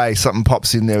 Straight away, something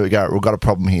pops in there. We go, we've got a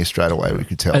problem here straight away. We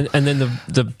could tell. And then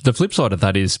the flip side of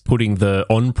that is putting the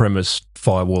on-premise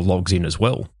firewall logs in as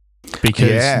well.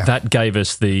 Because that gave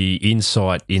us the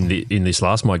insight in this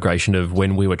last migration of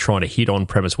when we were trying to hit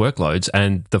on-premise workloads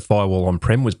and the firewall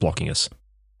on-prem was blocking us.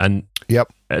 And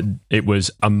it was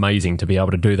amazing to be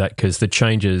able to do that because the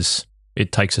changes,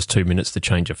 it takes us 2 minutes to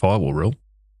change a firewall rule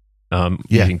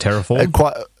using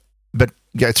Terraform.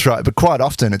 That's right. But quite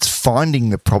often it's finding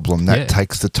the problem that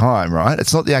takes the time, right?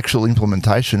 It's not the actual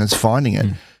implementation, it's finding it.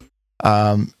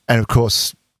 And of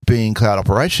course, being cloud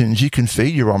operations, you can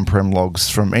feed your on-prem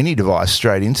logs from any device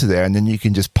straight into there, and then you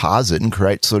can just parse it and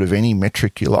create sort of any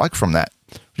metric you like from that,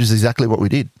 which is exactly what we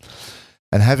did.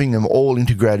 And having them all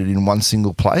integrated in one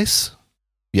single place,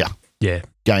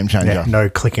 game changer. Yeah, no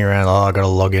clicking around, I got to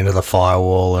log into the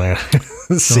firewall and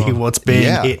see what's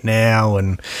being hit now.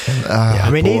 And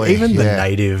even the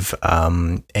native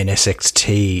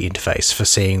NSXT interface for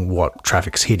seeing what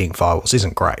traffic's hitting firewalls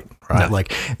isn't great. Right, no.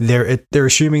 Like they're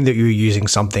assuming that you're using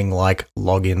something like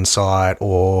Login Site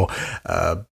or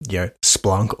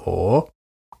Splunk or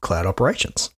Cloud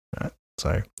Operations. Right,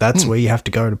 so that's where you have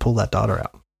to go to pull that data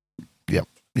out. Yep,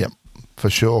 for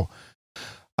sure.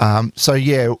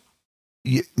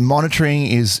 Monitoring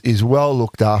is well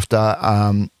looked after.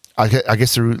 I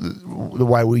guess the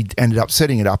way we ended up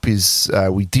setting it up is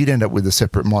we did end up with a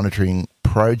separate monitoring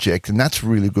project, and that's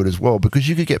really good as well because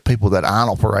you could get people that aren't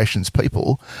operations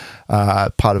people,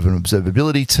 part of an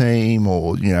observability team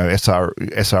or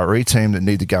SRE team that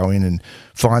need to go in and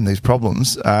find these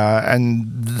problems,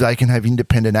 and they can have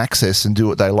independent access and do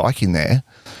what they like in there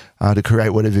to create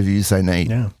whatever views they need.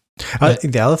 Yeah. I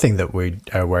think the other thing that we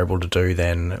were able to do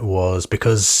then was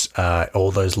because all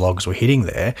those logs were hitting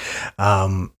there,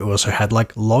 we also had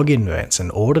like login events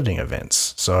and auditing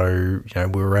events. So,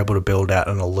 we were able to build out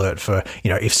an alert for,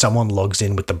 if someone logs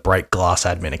in with the Break Glass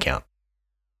admin account.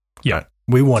 Yeah.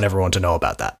 We want everyone to know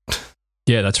about that.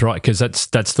 Yeah, that's right. Because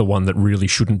that's the one that really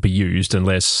shouldn't be used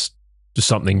unless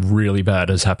something really bad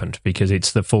has happened because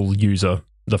it's the full user,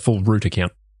 the full root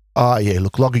account. Oh, yeah.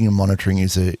 Look, logging and monitoring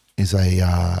is a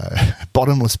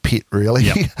bottomless pit, really.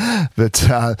 Yep. But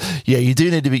you do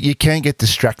need to be. You can get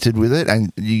distracted with it,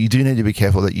 and you do need to be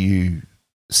careful that you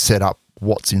set up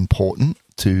what's important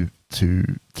to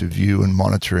view and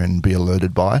monitor and be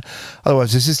alerted by.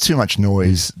 Otherwise, there's just too much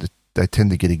noise. They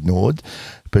tend to get ignored.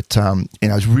 But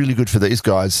it's really good for these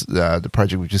guys. The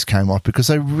project we just came off because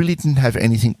they really didn't have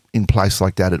anything in place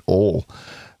like that at all.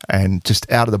 And just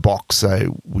out of the box,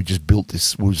 so we just built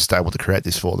this. We were just able to create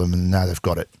this for them, and now they've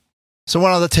got it. So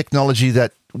one other technology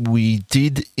that we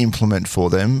did implement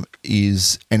for them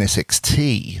is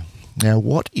NSXT. Now,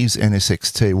 what is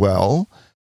NSXT? Well,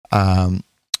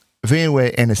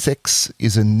 VMware NSX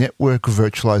is a network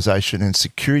virtualization and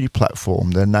security platform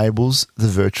that enables the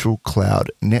virtual cloud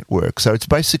network. So it's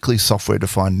basically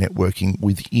software-defined networking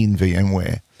within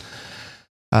VMware.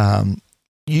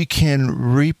 You can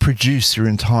reproduce your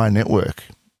entire network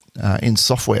in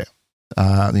software,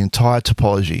 the entire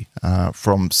topology,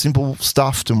 from simple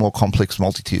stuff to more complex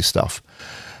multi-tier stuff.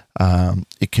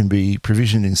 It can be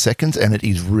provisioned in seconds, and it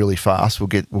is really fast. We'll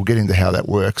get into how that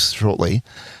works shortly.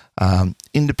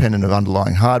 Independent of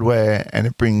underlying hardware, and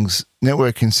it brings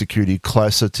networking security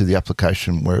closer to the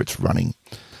application where it's running.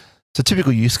 So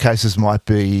typical use cases might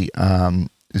be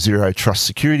zero trust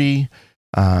security,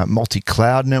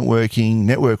 multi-cloud networking,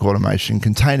 network automation,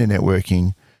 container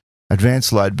networking,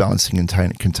 advanced load balancing, and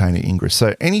container ingress.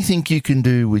 So anything you can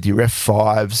do with your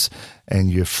F5s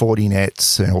and your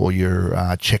Fortinets or your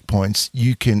checkpoints,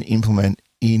 you can implement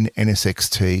in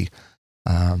NSXT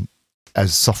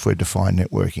as software-defined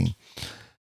networking.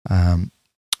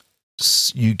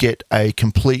 You get a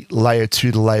complete layer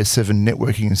 2 to layer 7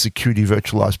 networking and security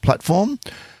virtualized platform.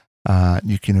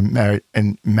 You can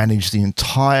manage the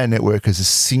entire network as a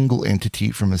single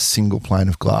entity from a single pane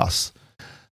of glass.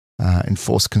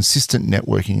 Enforce consistent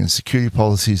networking and security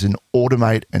policies, and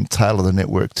automate and tailor the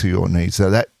network to your needs.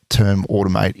 So that term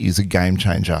automate is a game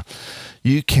changer.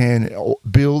 You can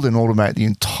build and automate the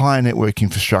entire network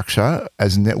infrastructure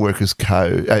as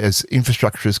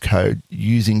infrastructure as code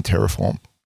using Terraform.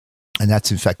 And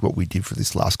that's, in fact, what we did for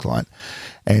this last client.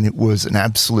 And it was an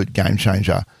absolute game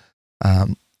changer.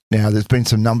 Now, there's been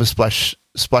some numbers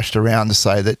splashed around to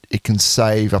say that it can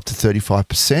save up to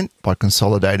 35% by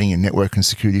consolidating your network and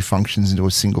security functions into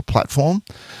a single platform.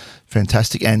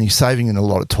 Fantastic. And you're saving in a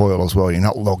lot of toil as well. You're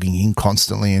not logging in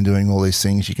constantly and doing all these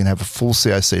things. You can have a full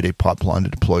CI/CD pipeline to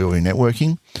deploy all your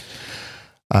networking.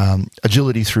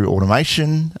 Agility through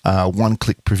automation,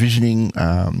 one-click provisioning,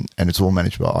 and it's all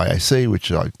managed by IAC,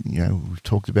 which we've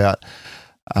talked about.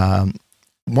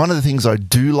 One of the things I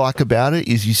do like about it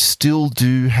is you still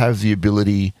do have the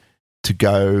ability to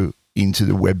go into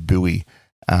the web GUI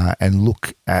and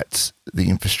look at the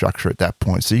infrastructure at that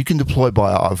point. So you can deploy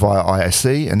via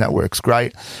IAC, and that works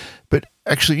great. But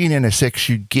actually in NSX,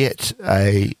 you get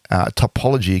a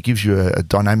topology. It gives you a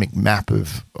dynamic map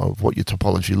of what your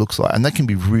topology looks like, and that can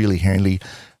be really handy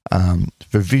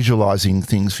for visualizing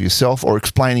things for yourself or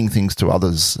explaining things to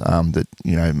others that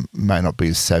may not be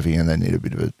as savvy and they need a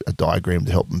bit of a diagram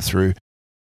to help them through.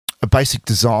 A basic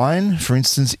design, for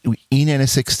instance, in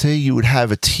NSXT, you would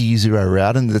have a tier 0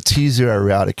 router, and the tier 0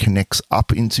 router connects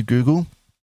up into Google,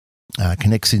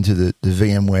 connects into the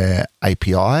VMware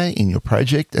API in your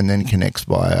project, and then connects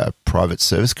by a private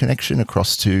service connection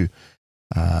across to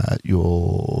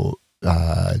your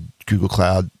Google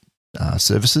Cloud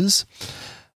services.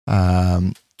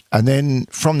 And then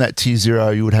from that tier 0,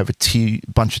 you would have a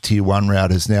bunch of tier 1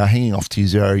 routers. Now, hanging off tier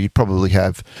 0, you'd probably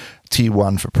have tier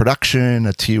 1 for production,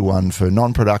 a tier 1 for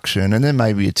non-production, and then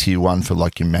maybe a tier 1 for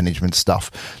like your management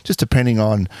stuff, just depending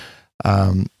on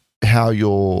how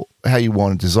you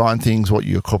want to design things, what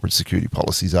your corporate security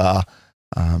policies are,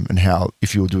 and how,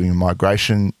 if you're doing a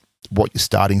migration, what your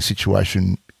starting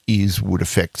situation would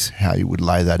affect how you would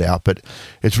lay that out. But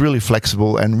it's really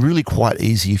flexible and really quite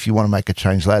easy if you want to make a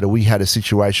change later. We had a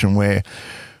situation where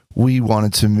we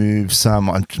wanted to move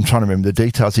I'm trying to remember the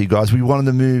details here, guys. We wanted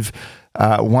to move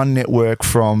one network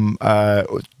from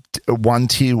one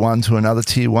tier 1 to another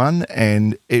tier 1,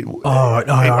 and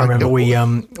I remember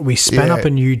we spun up a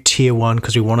new tier 1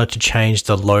 because we wanted to change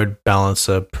the load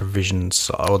balancer provision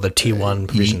or the tier 1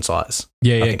 provision size.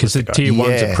 Yeah, because the tier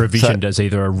 1s are provisioned as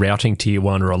either a routing tier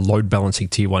 1 or a load balancing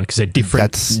tier 1 because they're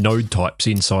different node types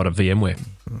inside of VMware.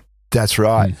 That's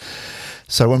right.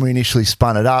 So when we initially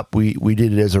spun it up, we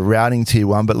did it as a routing tier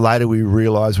 1, but later we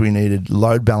realized we needed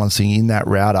load balancing in that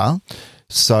router.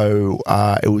 So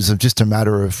it was just a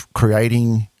matter of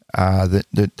creating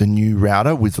the new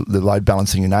router with the load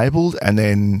balancing enabled, and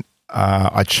then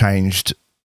I changed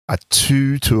a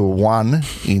 2 to a 1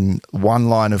 in one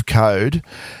line of code,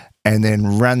 and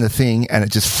then ran the thing, and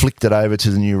it just flicked it over to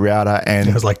the new router. And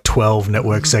it was like 12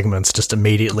 network segments just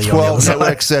immediately. 12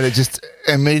 networks that it just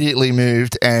immediately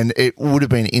moved, and it would have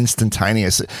been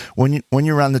instantaneous. When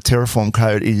you run the Terraform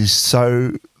code, it is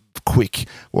so quick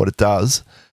what it does.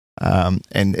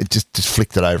 And it just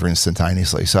flicked it over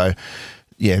instantaneously. So,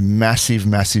 yeah, massive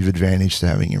advantage to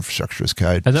having infrastructure as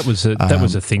code. And that was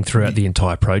a thing throughout the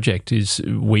entire project. Is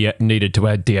we needed to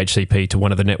add DHCP to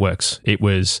one of the networks. It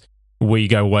was we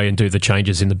go away and do the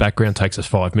changes in the background. Takes us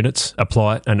 5 minutes.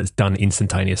 Apply it, and it's done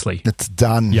instantaneously. It's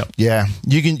done. Yep. Yeah,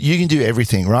 you can do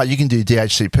everything, right? You can do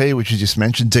DHCP, which you just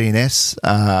mentioned, DNS,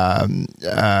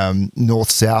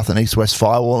 north, south, and east, west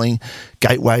firewalling,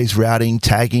 gateways, routing,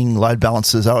 tagging, load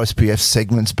balancers, OSPF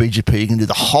segments, BGP. You can do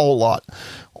the whole lot,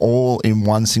 all in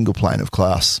one single plane of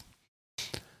class.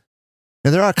 Now,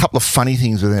 there are a couple of funny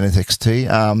things with NSXT.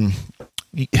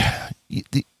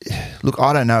 Look,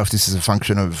 I don't know if this is a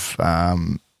function of, I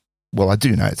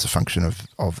do know it's a function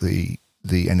of the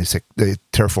NSX, the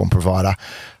Terraform provider.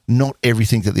 Not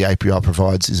everything that the API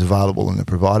provides is available in the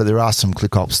provider. There are some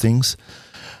ClickOps things,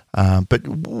 but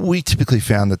we typically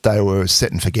found that they were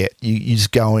set and forget. You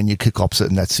just go in, you ClickOps it,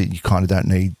 and that's it. You kind of don't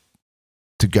need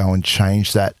to go and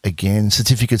change that again.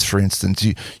 Certificates, for instance,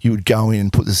 you would go in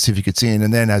and put the certificates in,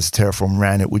 and then as Terraform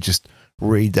ran, it would just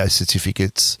read those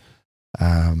certificates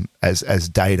as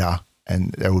data,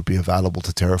 and they would be available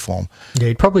to Terraform. Yeah,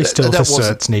 you'd probably still for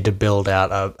certs need to build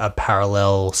out a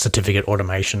parallel certificate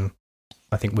automation.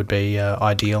 I think would be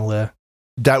ideal there.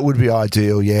 That would be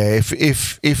ideal, yeah. If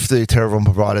the Terraform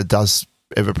provider does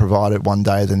ever provide it one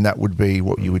day, then that would be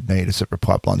what you would need, a separate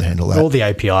pipeline to handle that. All the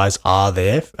APIs are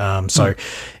there, so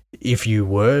if you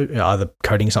were either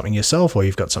coding something yourself or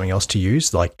you've got something else to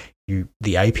use,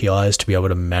 the APIs to be able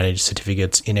to manage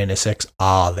certificates in NSX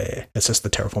are there. It's just the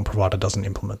Terraform provider doesn't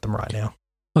implement them right now.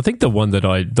 I think the one that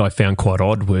I found quite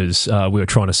odd was we were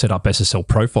trying to set up SSL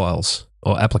profiles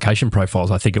or application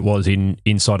profiles, I think it was,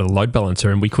 inside of the load balancer,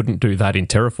 and we couldn't do that in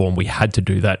Terraform. We had to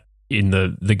do that in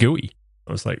the GUI.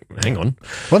 I was like, hang on.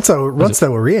 Once they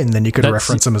were in, then you could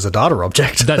reference them as a data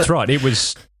object. That's right. It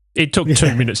was It took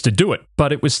 2 minutes to do it,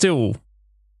 but it was still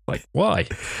like, why?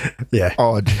 Yeah.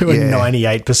 Odd.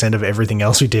 98% of everything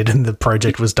else we did in the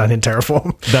project was done in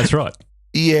Terraform. That's right.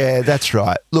 Yeah, that's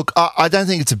right. Look, I don't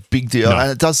think it's a big deal, and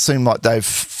it does seem like they've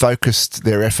focused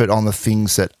their effort on the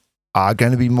things that are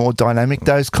going to be more dynamic.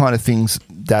 Those kind of things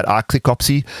that are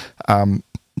click-opsy,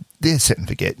 they're set and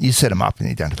forget. You set them up and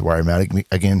you don't have to worry about it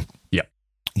again. Yeah.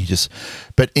 You just,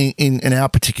 but in our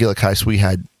particular case, we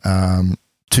had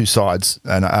two sides,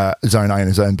 and Zone A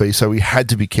and Zone B, so we had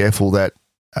to be careful that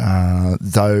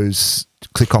those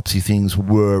click-opsy things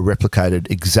were replicated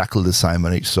exactly the same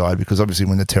on each side, because obviously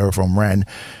when the Terraform ran,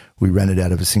 we ran it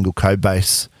out of a single code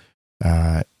base.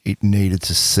 It needed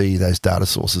to see those data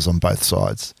sources on both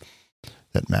sides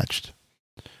that matched.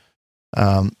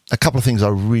 A couple of things I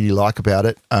really like about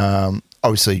it.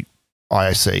 Obviously,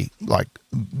 IOC, like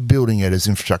building it as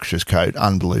infrastructure as code,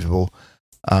 unbelievable.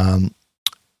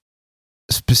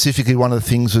 Specifically, one of the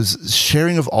things was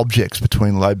sharing of objects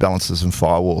between load balancers and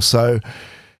firewalls. So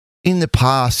in the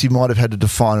past, you might have had to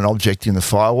define an object in the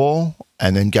firewall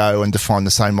and then go and define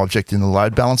the same object in the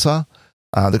load balancer.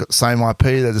 They've got the same IP,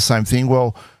 they're the same thing.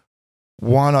 Well,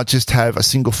 why not just have a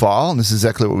single file? And this is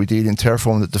exactly what we did in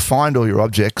Terraform, that defined all your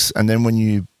objects. And then when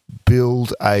you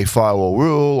build a firewall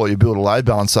rule or you build a load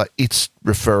balancer, it's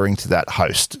referring to that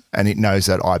host and it knows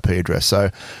that IP address.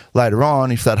 So later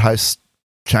on, if that host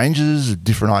changes, a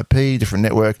different IP, different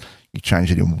network, you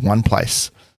change it in one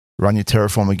place, run your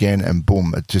Terraform again, and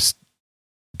boom, it just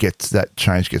that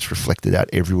change gets reflected out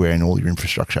everywhere in all your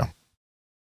infrastructure.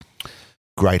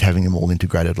 Great having them all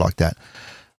integrated like that.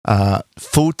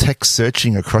 Full text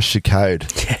searching across your code.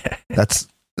 That's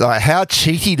like, how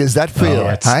cheeky does that feel?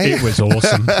 It was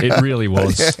awesome. It really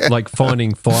was. Like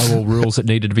finding firewall rules that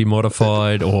needed to be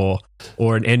modified or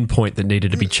an endpoint that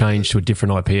needed to be changed to a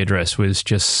different IP address was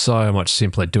just so much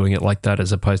simpler doing it like that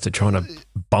as opposed to trying to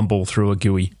bumble through a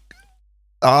GUI.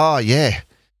 Oh, yeah.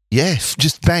 Yeah,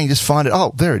 just bang, just find it.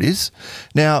 Oh, there it is.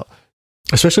 Now,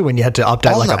 especially when you had to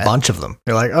update like a bunch of them.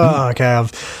 You're like, oh, okay,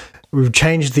 we've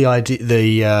changed the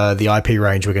IP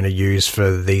range we're going to use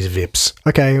for these VIPs.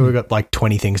 Okay, we've got like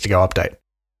 20 things to go update.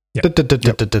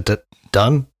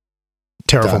 Done.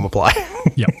 Terraform apply.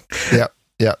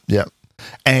 Yep.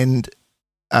 And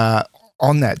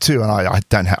on that too, and I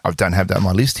don't have that on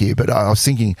my list here, but I was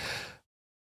thinking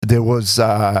there was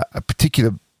a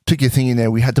particular thing in there.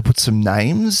 We had to put some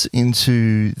names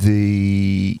into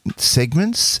the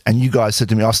segments, and you guys said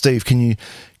to me, "Oh, Steve, can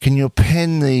you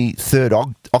append the third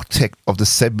octet of the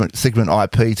segment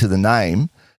IP to the name?"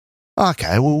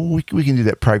 Okay, well we can do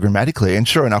that programmatically, and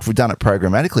sure enough, we've done it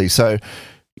programmatically. So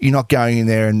you're not going in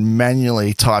there and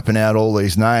manually typing out all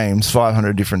these names,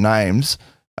 500 different names.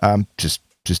 Just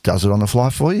does it on the fly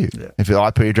for you. Yeah. If the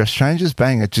IP address changes,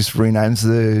 bang, it just renames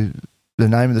the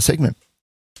name of the segment.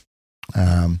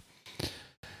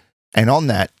 And on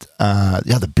that,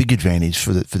 the other big advantage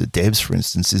for the devs, for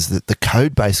instance, is that the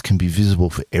code base can be visible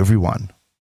for everyone.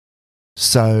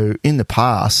 So in the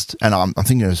past, and I'm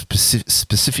thinking of a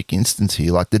specific instance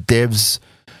here, like the devs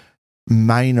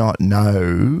may not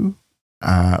know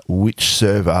which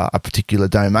server a particular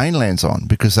domain lands on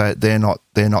because they're not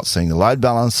seeing the load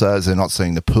balancers, they're not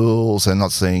seeing the pools, they're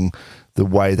not seeing the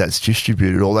way that's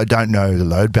distributed, or they don't know the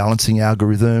load balancing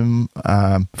algorithm,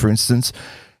 for instance.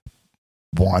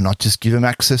 Why not just give them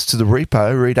access to the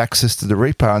repo, read access to the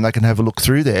repo, and they can have a look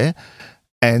through there,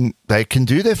 and they can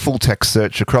do their full text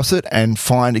search across it and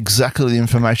find exactly the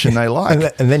information they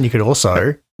like. And then you could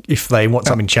also, if they want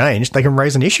something changed, they can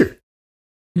raise an issue.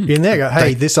 In there, go,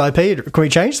 hey, this IP, can we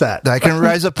change that? They can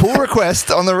raise a pull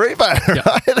request on the repo,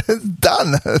 right? It's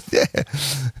done.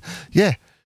 Yeah,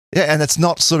 and it's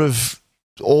not sort of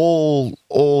all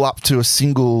up to a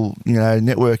single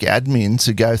network admin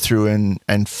to go through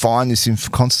and find this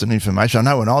constant information. I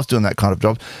know when I was doing that kind of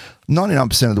job,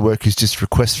 99% of the work is just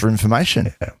requests for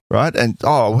information, right? And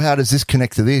how does this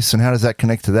connect to this, and how does that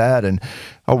connect to that? And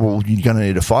you're going to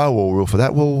need a firewall rule for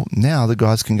that. Well, now the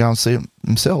guys can go and see it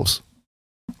themselves.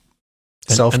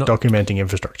 Self-documenting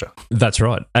infrastructure. That's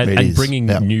right, and bringing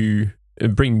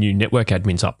new network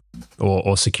admins up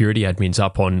or security admins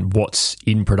up on what's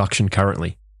in production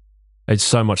currently. It's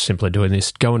so much simpler doing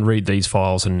this. Go and read these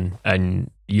files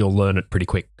and you'll learn it pretty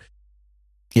quick.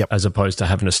 Yep. As opposed to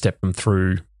having to step them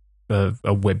through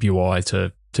a web UI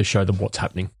to show them what's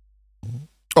happening.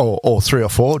 Or 3 or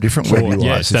 4 different web UIs.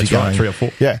 Yes, that's right, 3 or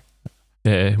 4. Yeah.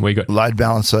 Yeah, we got load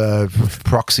balancer,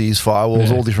 proxies,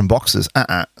 firewalls, all different boxes.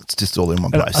 It's just all in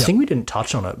one place. I think we didn't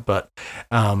touch on it, but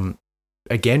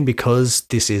again, because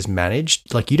this is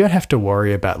managed, like you don't have to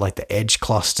worry about like the edge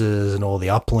clusters and all the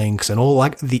uplinks and all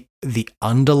like the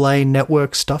underlay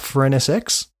network stuff for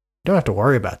NSX. don't have to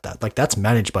worry about that. Like, that's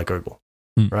managed by Google,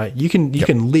 right? You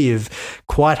can live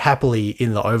quite happily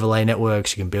in the overlay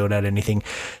networks. You can build out anything.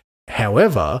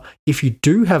 However, if you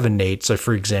do have a need, so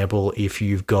for example, if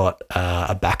you've got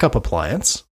a backup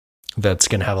appliance that's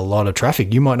going to have a lot of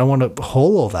traffic, you might not want to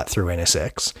haul all that through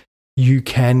NSX. You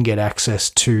can get access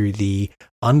to the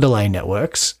underlay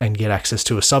networks and get access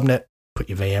to a subnet, put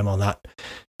your VM on that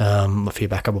for your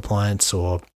backup appliance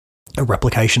or a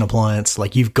replication appliance.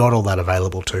 Like, you've got all that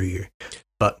available to you.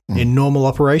 But in normal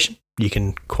operation, you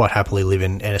can quite happily live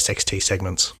in NSXT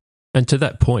segments. And to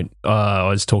that point, I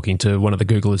was talking to one of the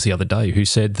Googlers the other day who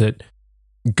said that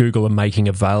Google are making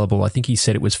available, I think he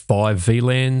said it was 5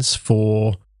 VLANs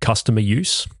for customer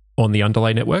use on the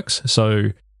underlay networks.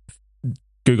 So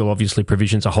Google obviously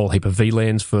provisions a whole heap of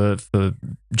VLANs for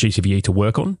GCVE to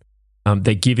work on.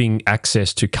 They're giving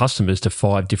access to customers to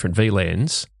 5 different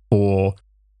VLANs for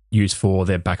use for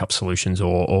their backup solutions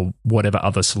or whatever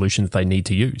other solutions they need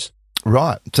to use.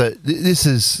 Right. So this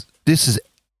is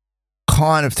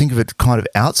kind of, think of it kind of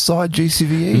outside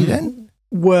GCVE then?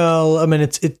 Well, I mean,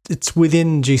 it's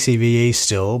within GCVE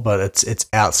still, but it's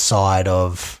outside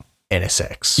of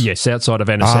NSX. Yes, outside of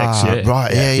NSX, yeah.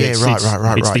 Right,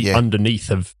 right. It's the underneath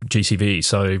of GCVE,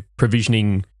 so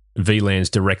provisioning VLANs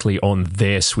directly on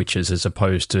their switches as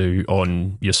opposed to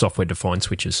on your software-defined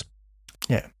switches.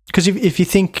 Yeah, because if you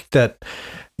think that,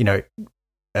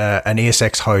 an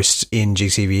ESX host in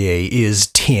GCVE is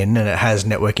tin and it has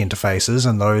network interfaces,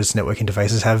 and those network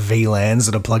interfaces have VLANs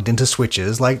that are plugged into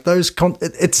switches, like those,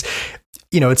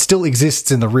 it still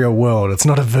exists in the real world. It's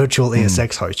not a virtual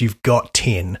ESX host. You've got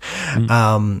tin.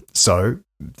 So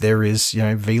there is,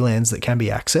 VLANs that can be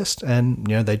accessed, and,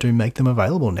 they do make them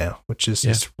available now, which is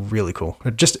just really cool.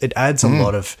 It adds a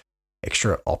lot of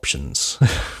extra options.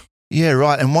 Yeah,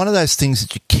 right. And one of those things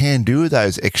that you can do with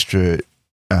those extra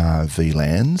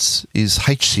VLANs is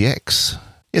HCX.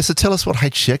 Yeah, so tell us what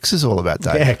HCX is all about,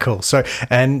 Dave. Yeah, cool. So,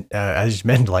 and as you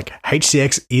mentioned, like,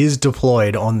 HCX is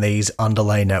deployed on these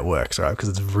underlay networks, right? Because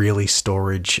it's really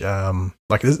storage.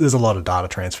 There's a lot of data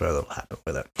transfer that will happen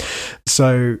with it.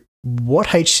 So what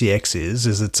HCX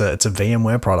is it's a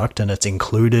VMware product, and it's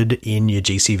included in your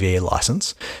GCVE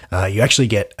license. You actually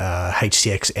get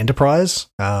HCX Enterprise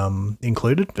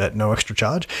included at no extra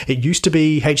charge. It used to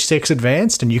be HCX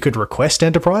Advanced, and you could request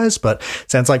Enterprise, but it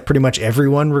sounds like pretty much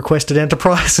everyone requested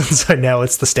Enterprise, and so now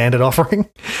it's the standard offering.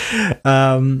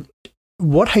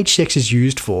 What HCX is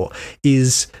used for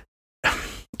is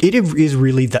it is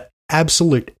really the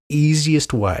absolute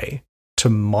easiest way to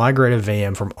migrate a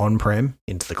VM from on-prem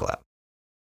into the cloud,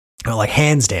 like,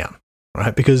 hands down,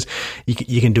 right? Because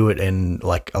you can do it in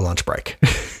like a lunch break.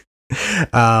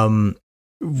 With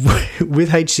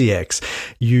HCX,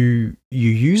 you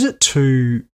use it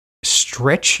to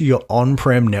stretch your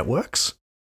on-prem networks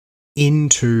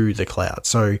into the cloud.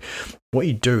 So what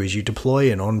you do is you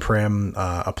deploy an on-prem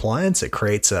appliance. It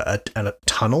creates a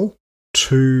tunnel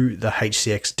to the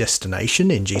HCX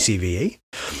destination in GCVE.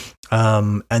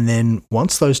 And then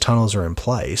once those tunnels are in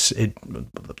place,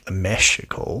 the mesh it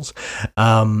calls,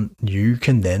 you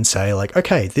can then say, like,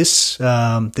 okay, this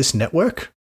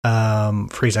network,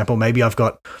 for example, maybe I've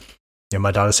got,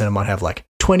 my data center might have like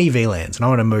 20 VLANs, and I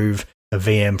want to move a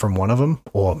VM from one of them,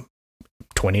 or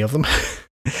 20 of them.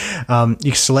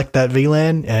 You select that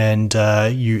VLAN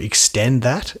and you extend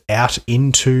that out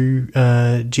into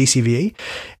GCVE,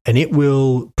 and it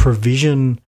will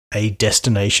provision a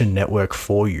destination network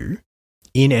for you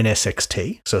in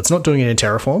NSXT. So it's not doing it in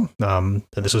Terraform. And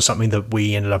this was something that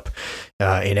we ended up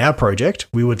in our project.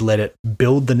 We would let it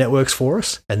build the networks for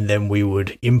us, and then we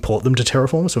would import them to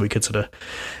Terraform, so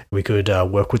we could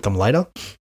work with them later.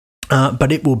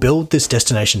 But it will build this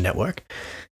destination network.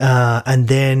 And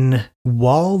then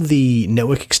while the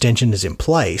network extension is in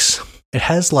place, it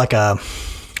has like a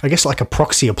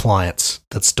proxy appliance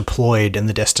that's deployed in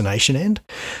the destination end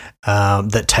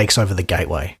that takes over the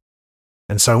gateway.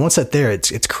 And so once that's there,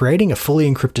 it's creating a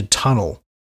fully encrypted tunnel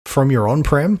from your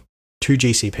on-prem to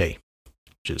GCP,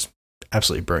 which is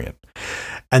absolutely brilliant.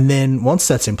 And then once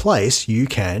that's in place, you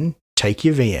can take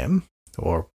your VM,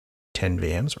 or 10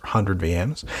 VMs or 100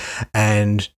 VMs,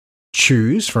 and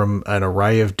choose from an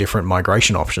array of different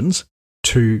migration options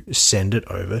to send it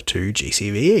over to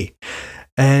GCVE.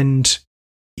 And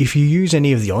if you use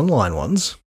any of the online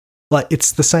ones, like,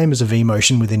 it's the same as a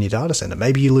vMotion within your data center.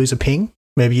 Maybe you lose a ping,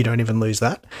 maybe you don't even lose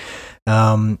that.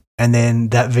 And then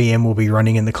that VM will be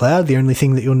running in the cloud. The only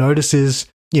thing that you'll notice is,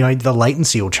 the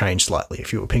latency will change slightly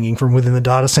if you were pinging from within the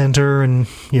data center, and,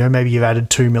 maybe you've added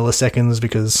 2 milliseconds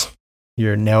because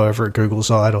you're now over at Google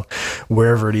side or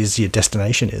wherever it is your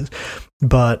destination is.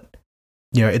 But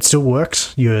it still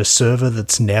works. Your server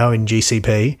that's now in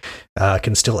GCP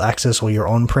can still access all your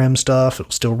on-prem stuff.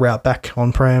 It'll still route back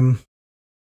on-prem.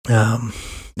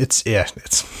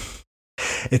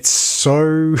 It's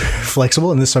so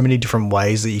flexible, and there's so many different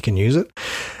ways that you can use it.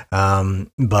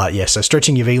 But yeah, so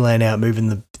stretching your VLAN out, moving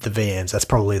the VMs, that's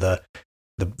probably the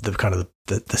kind of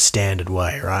the standard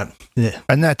way, right? Yeah.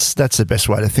 And that's the best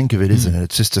way to think of it, isn't it?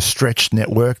 It's just a stretched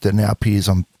network that now appears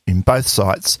in both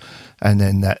sites, and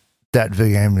then that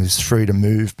VM is free to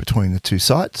move between the two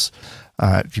sites.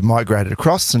 If you migrate it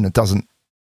across and it doesn't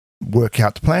work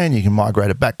out to plan, you can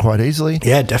migrate it back quite easily.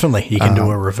 Yeah, definitely. You can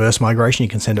do a reverse migration. You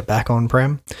can send it back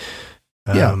on-prem.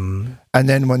 And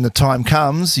then when the time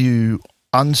comes, you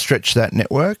unstretch that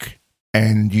network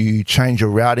and you change your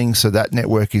routing so that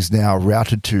network is now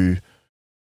routed to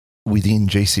within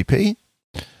GCP,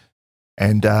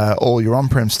 and all your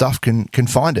on-prem stuff can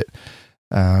find it.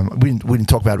 We didn't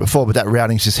talk about it before, but that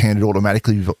routing is just handled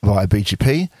automatically via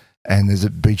BGP, and there's a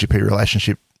BGP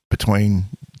relationship between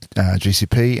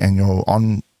GCP and your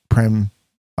on-prem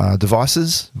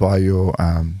devices via your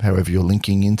however you're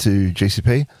linking into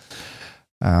GCP,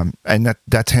 and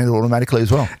that's handled automatically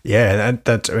as well. Yeah,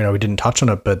 that's we didn't touch on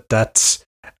it, but that's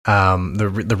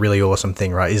the really awesome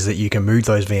thing, right? Is that you can move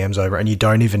those VMs over, and you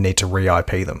don't even need to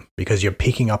re-IP them because you're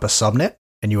picking up a subnet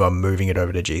and you are moving it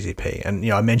over to GCP. And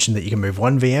I mentioned that you can move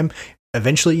one VM.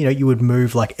 Eventually, you would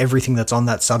move like everything that's on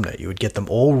that subnet. You would get them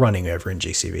all running over in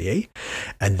GCVE.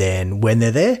 And then when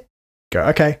they're there, go,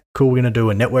 okay, cool, we're going to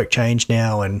do a network change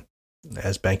now. And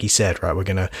as Banky said, right, we're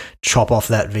going to chop off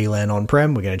that VLAN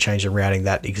on-prem. We're going to change the routing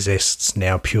that exists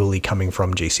now purely coming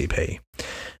from GCP.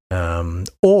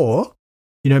 Or,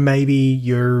 maybe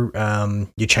you're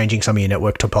changing some of your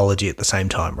network topology at the same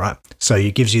time, right? So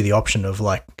it gives you the option of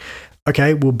like,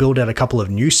 okay, we'll build out a couple of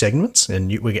new segments, and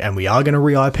we are going to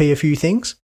re-IP a few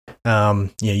things.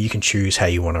 You can choose how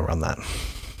you want to run that.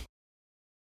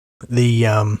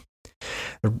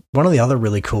 One of the other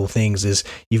really cool things is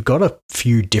you've got a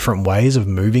few different ways of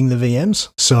moving the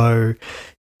VMs. So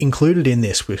included in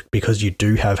this, because you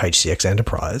do have HCX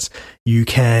Enterprise, you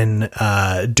can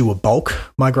do a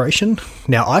bulk migration.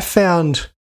 Now, I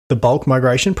found the bulk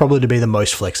migration probably to be the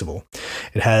most flexible.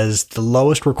 It has the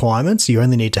lowest requirements. You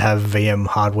only need to have VM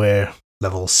hardware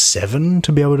level 7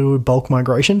 to be able to do a bulk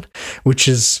migration,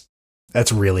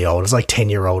 that's really old. It's like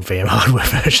 10-year-old VM hardware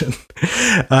version.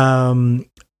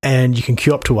 And you can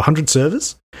queue up to 100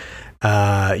 servers.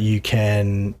 You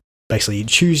can basically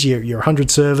choose your 100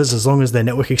 servers as long as their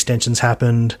network extensions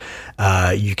happened.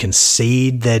 You can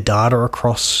seed their data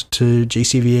across to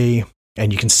GCVE.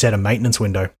 And you can set a maintenance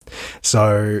window.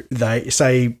 So they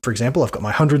say, for example, I've got my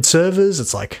 100 servers.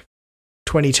 It's like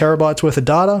 20 terabytes worth of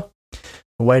data.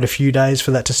 I'll wait a few days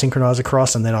for that to synchronize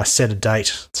across. And then I set a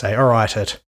date. Say, all right,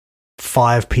 at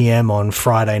 5 p.m. on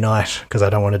Friday night, because I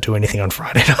don't want to do anything on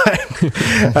Friday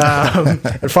night.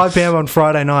 At 5 p.m. on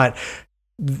Friday night,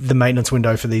 the maintenance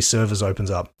window for these servers opens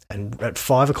up. And at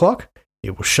 5 o'clock,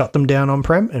 it will shut them down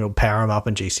on-prem and it'll power them up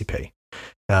in GCP.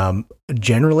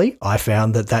 Generally, I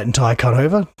found that entire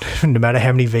cutover, no matter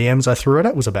how many VMs I threw it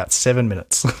at, was about 7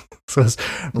 minutes. So it's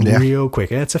real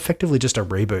quick, and it's effectively just a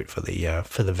reboot for the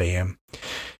VM.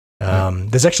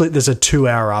 There's a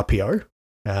 2-hour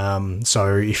RPO.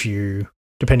 So if you,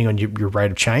 depending on your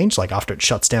rate of change, like after it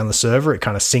shuts down the server, it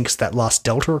kind of syncs that last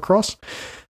delta across.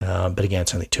 But again,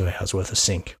 it's only 2 hours worth of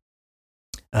sync.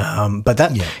 But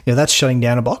that's shutting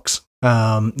down a box.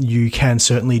 You can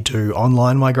certainly do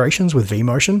online migrations with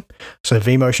vMotion. So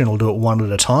vMotion will do it one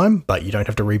at a time, but you don't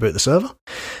have to reboot the server.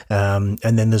 And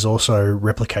then there's also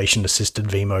replication assisted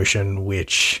vMotion,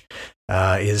 which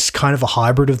is kind of a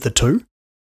hybrid of the two.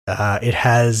 It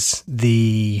has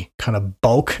the kind of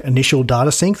bulk initial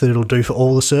data sync that it'll do for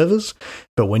all the servers,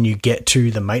 but when you get to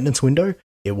the maintenance window,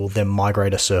 it will then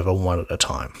migrate a server one at a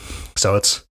time. So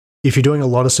if you're doing a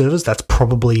lot of servers, that's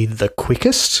probably the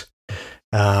quickest.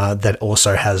 That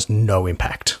also has no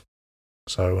impact.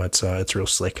 So it's real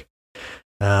slick.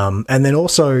 And then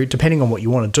also, depending on what you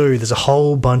want to do, there's a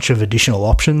whole bunch of additional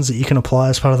options that you can apply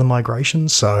as part of the migration.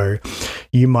 So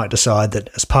you might decide that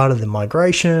as part of the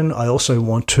migration, I also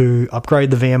want to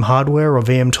upgrade the VM hardware or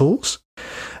VM tools,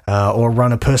 or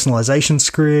run a personalization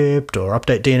script or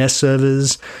update DNS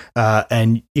servers.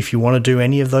 And if you want to do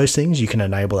any of those things, you can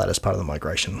enable that as part of the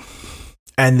migration.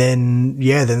 And then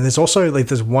there's also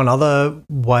there's one other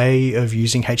way of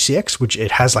using HCX, which it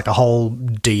has like a whole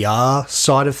DR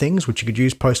side of things, which you could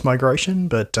use post migration.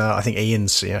 But I think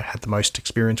Ian's had the most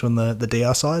experience on the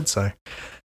DR side. So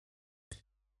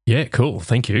yeah, cool.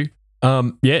 Thank you.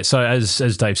 So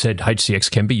as Dave said,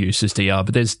 HCX can be used as DR,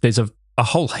 but there's a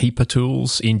whole heap of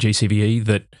tools in GCVE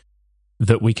that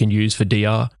that we can use for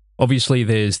DR. Obviously,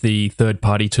 there's the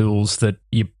third-party tools that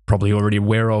you're probably already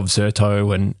aware of,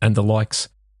 Zerto and the likes.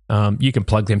 You can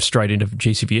plug them straight into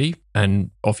GCVE and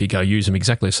off you go, use them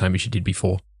exactly the same as you did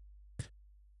before.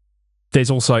 There's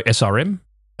also SRM,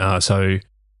 so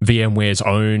VMware's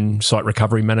own site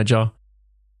recovery manager.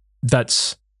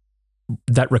 That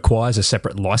requires a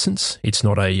separate license. It's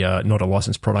not a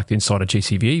licensed product inside of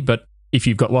GCVE, but if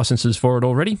you've got licenses for it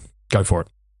already, go for it.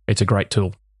 It's a great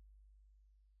tool.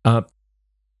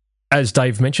 As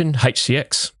Dave mentioned,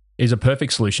 HCX is a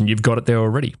perfect solution. You've got it there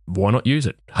already. Why not use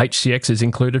it? HCX is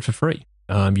included for free.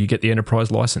 You get the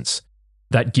enterprise license.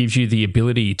 That gives you the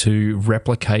ability to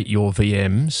replicate your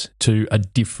VMs to a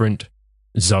different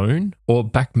zone or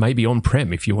back maybe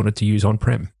on-prem if you wanted to use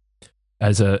on-prem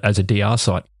as a DR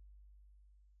site.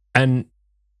 And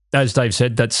as Dave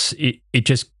said, it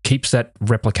just keeps that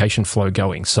replication flow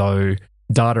going. So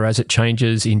data as it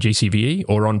changes in GCVE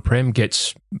or on-prem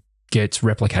gets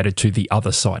replicated to the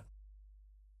other site.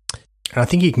 And I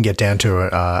think you can get down to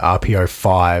RPO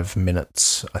 5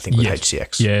 minutes, I think, with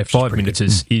HCX. Yeah, 5 minutes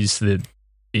is the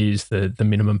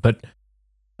minimum. But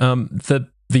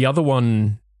the other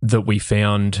one that we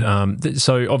found,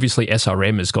 so obviously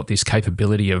SRM has got this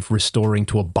capability of restoring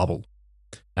to a bubble.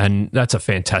 And that's a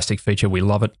fantastic feature. We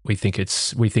love it. We think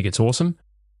it's awesome.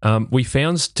 We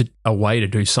found a way to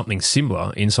do something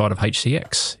similar inside of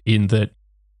HCX in that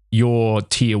your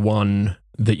tier 1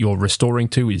 that you're restoring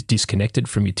to is disconnected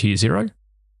from your tier 0,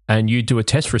 and you do a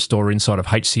test restore inside of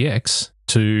HCX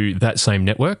to that same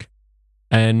network,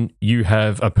 and you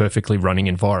have a perfectly running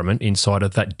environment inside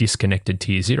of that disconnected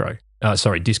tier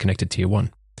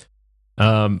 1.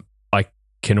 I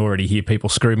can already hear people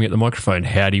screaming at the microphone.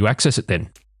 How do you access it then?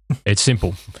 It's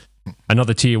simple.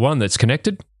 Another tier 1 that's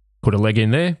connected, put a leg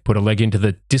in there, put a leg into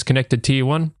the disconnected tier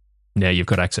 1. Now you've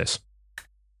got access.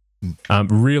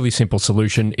 Really simple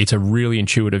solution. It's a really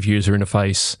intuitive user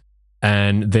interface,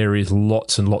 and there is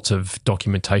lots and lots of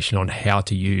documentation on how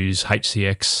to use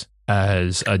HCX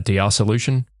as a DR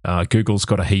solution. Google's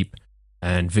got a heap,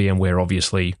 and VMware,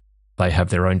 obviously, they have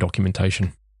their own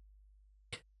documentation.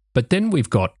 But then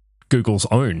we've got Google's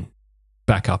own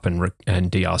backup and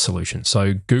DR solution.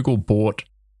 So Google bought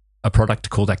a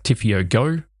product called Actifio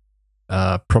Go,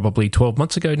 probably 12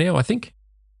 months ago now, I think.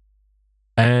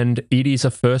 And it is a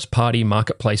first-party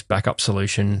marketplace backup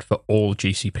solution for all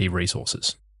GCP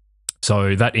resources.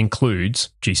 So that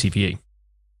includes GCVE.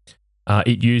 For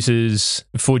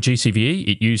GCVE,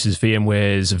 it uses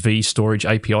VMware's vStorage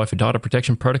API for data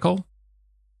protection protocol.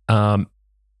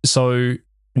 So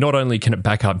not only can it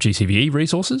back up GCVE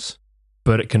resources,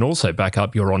 but it can also back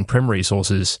up your on-prem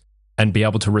resources and be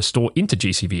able to restore into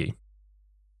GCVE,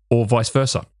 or vice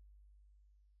versa.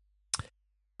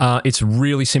 It's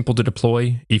really simple to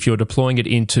deploy. If you're deploying it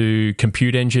into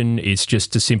Compute Engine, it's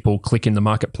just a simple click in the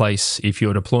marketplace. If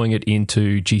you're deploying it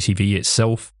into GCVE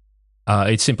itself,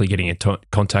 it's simply getting in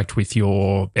contact with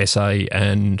your SA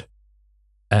and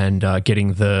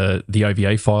getting the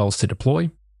OVA files to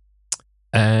deploy,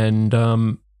 and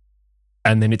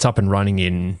then it's up and running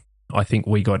in. I think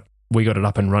we got it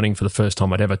up and running for the first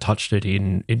time I'd ever touched it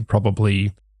in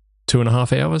probably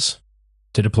 2.5 hours.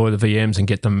 To deploy the VMs and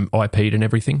get them IP'd and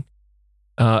everything.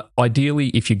 Ideally,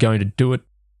 if you're going to do it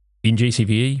in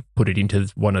GCVE, put it into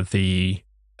one of the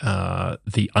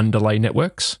underlay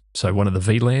networks, so one of the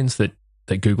VLANs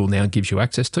that Google now gives you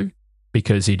access to,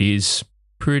 because it is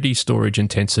pretty storage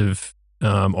intensive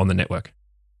on the network.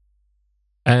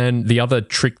 And the other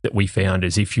trick that we found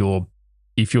is if you're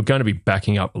going to be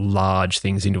backing up large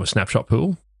things into a snapshot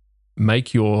pool,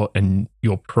 make your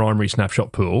primary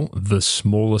snapshot pool the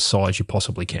smallest size you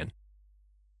possibly can.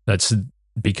 That's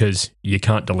because you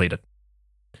can't delete it.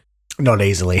 Not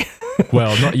easily.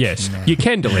 Well, not yes. No. You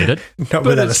can delete it. Not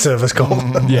without a service call.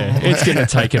 Yeah, it's going to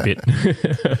take a bit.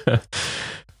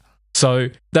 So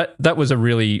that was a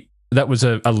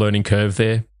learning curve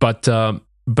there, but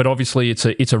obviously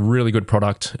it's a really good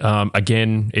product.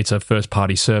 Again, it's a first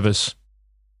party service.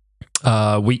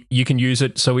 You can use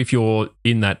it. So if you're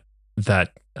in that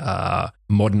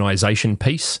modernization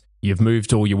piece, you've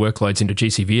moved all your workloads into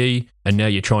GCVE, and now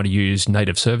you're trying to use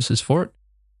native services for it.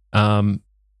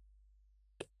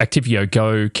 Actifio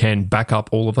Go can back up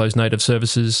all of those native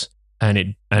services,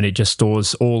 and it just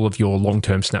stores all of your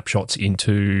long-term snapshots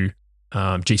into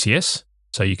GCS,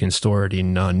 so you can store it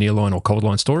in nearline or cold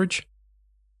line storage,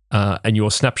 and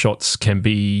your snapshots can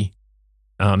be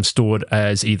stored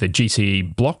as either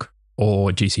GCE block or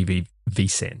GCV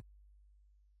vSAN.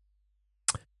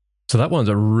 So that one's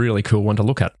a really cool one to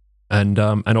look at, and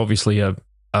obviously a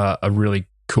really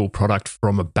cool product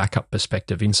from a backup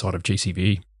perspective inside of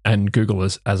GCVE and Google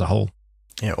as a whole.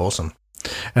 Yeah, awesome.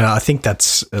 And I think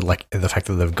that's like the fact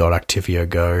that they've got Activio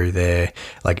Go there.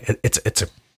 Like it's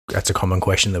a common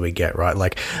question that we get, right?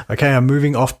 Like, okay, I'm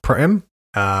moving off prem,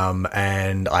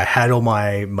 and I had all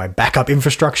my backup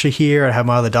infrastructure here. I have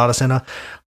my other data center.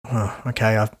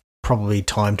 Okay, I've probably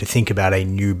time to think about a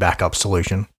new backup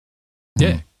solution.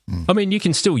 Yeah. I mean, you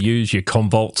can still use your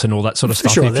Commvaults and all that sort of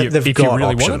stuff. Sure, if you got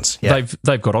really options. Want it. Yeah.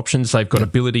 They've got options. They've got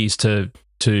abilities to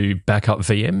back up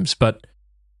VMs, but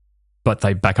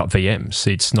they back up VMs.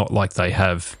 It's not like they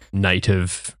have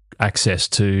native access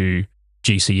to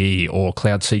GCE or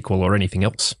Cloud SQL or anything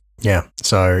else. Yeah.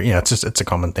 So, it's a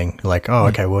common thing. Like,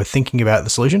 okay, we're thinking about the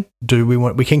solution.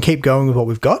 We can keep going with what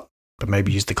we've got, but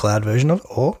maybe use the cloud version of it,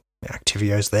 or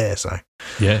Activio's there. So,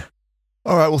 yeah.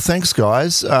 All right. Well, thanks,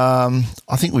 guys. I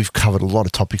think we've covered a lot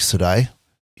of topics today.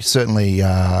 Certainly,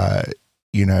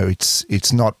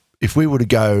 it's not. If we were to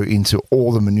go into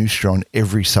all the minutiae on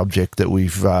every subject that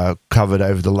we've covered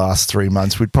over the last 3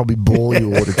 months, we'd probably bore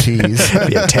you all to tears. It'd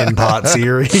be a 10-part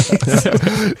series.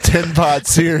 10-part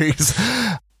series.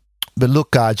 But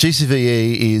look,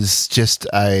 GCVE is just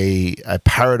a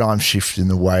paradigm shift in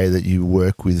the way that you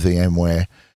work with VMware,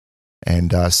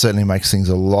 and certainly makes things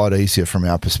a lot easier from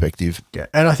our perspective. Yeah,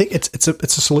 and I think it's a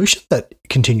solution that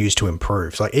continues to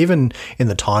improve. Like even in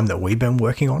the time that we've been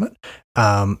working on it,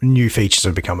 new features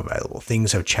have become available.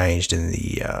 Things have changed in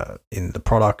the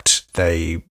product.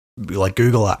 Like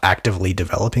Google are actively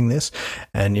developing this,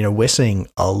 and we're seeing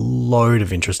a load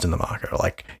of interest in the market.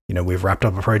 Like we've wrapped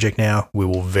up a project now. We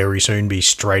will very soon be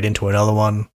straight into another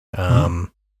one.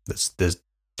 There's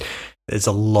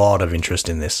a lot of interest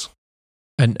in this.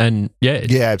 And yeah,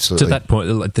 absolutely. To that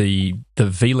point, the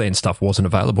VLAN stuff wasn't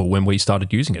available when we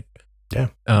started using it. Yeah.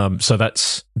 So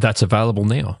that's available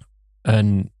now,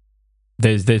 and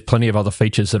there's plenty of other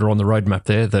features that are on the roadmap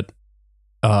there that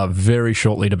are very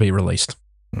shortly to be released.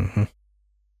 Mm-hmm.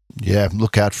 Yeah,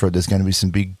 look out for it. There's going to be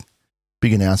some big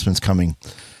announcements coming.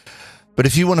 But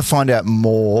if you want to find out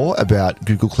more about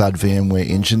Google Cloud VMware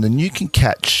Engine, then you can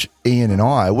catch Ian and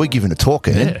I. We're giving a talk,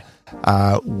 Ian. Yeah.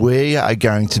 We are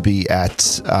going to be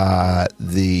at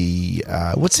the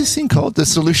what's this thing called? The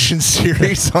Solution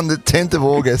Series on the 10th of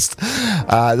August.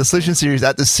 The Solution Series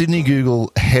at the Sydney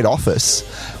Google head office.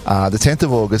 The 10th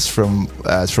of August from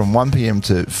 1 p.m.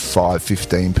 to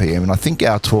 5:15 p.m. And I think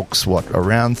our talk's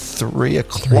around 3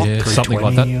 o'clock? Yeah, something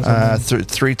like that.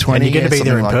 3:20. And you're going to be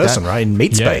there in person, right? In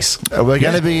Meatspace. We're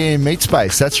going to be in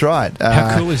Meatspace. That's right.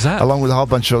 How cool is that? Along with a whole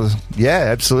bunch of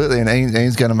absolutely. And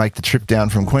Ian's going to make the trip down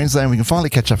from Queensland. We can finally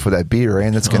catch up for that beer,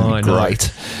 and it's going to be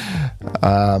great.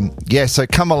 So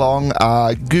come along.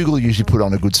 Google usually put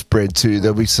on a good spread too.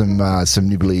 There'll be some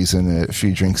nibblies and a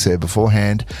few drinks there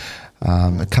beforehand.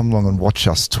 Come along and watch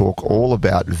us talk all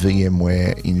about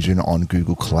VMware Engine on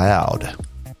Google Cloud.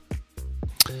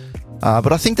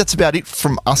 But I think that's about it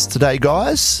from us today,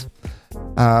 guys.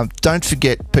 Don't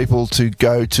forget, people, to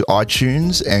go to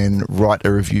iTunes and write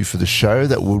a review for the show.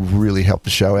 That will really help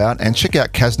the show out. And check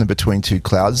out Kasna Between Two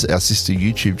Clouds, our sister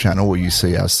YouTube channel, where you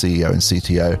see our CEO and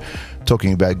CTO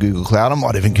talking about Google Cloud. I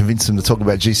might even convince them to talk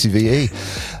about GCVE.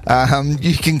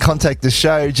 You can contact the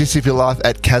show,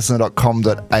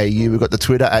 gcplife@kasna.com.au. We've got the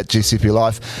Twitter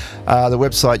 @GCPLife. The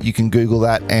website, you can Google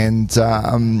that. And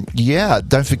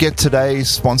don't forget, today's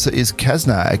sponsor is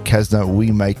Kasna. At Kasna,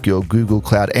 we make your Google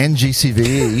Cloud and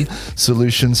GCVE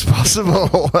solutions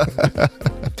possible.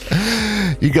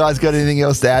 You guys got anything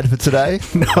else to add for today?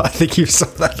 No, I think you've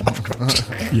summed that up.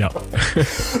 Yeah.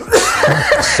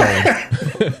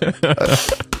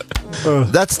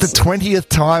 That's the 20th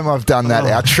time I've done that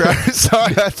outro, so I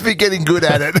have to be getting good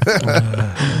at it.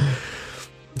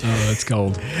 That's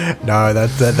gold. No,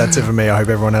 that's it for me. I hope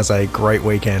everyone has a great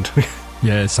weekend.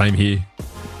 Yeah, same here.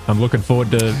 I'm looking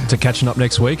forward to catching up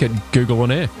next week at Google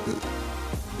On Air.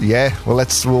 Yeah, well,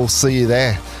 we'll see you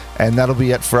there. And that'll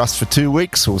be it for us for 2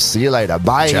 weeks. We'll see you later.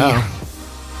 Bye. Ciao.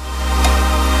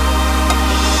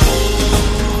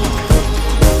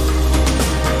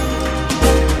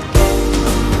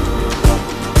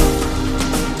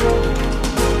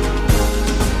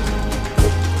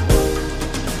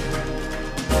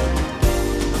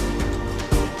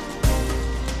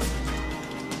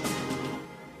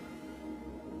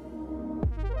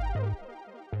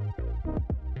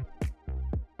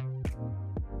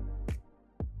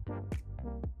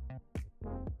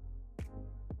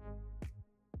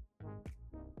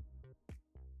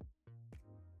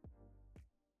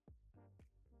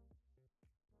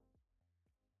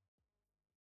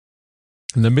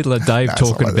 In the middle of Dave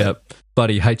talking about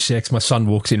bloody HCX, my son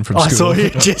walks in from school. I saw you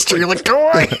gesture. You're like, go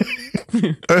away.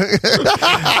 You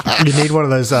need one of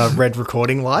those red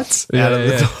recording lights out of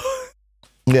the door.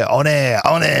 Yeah, on air.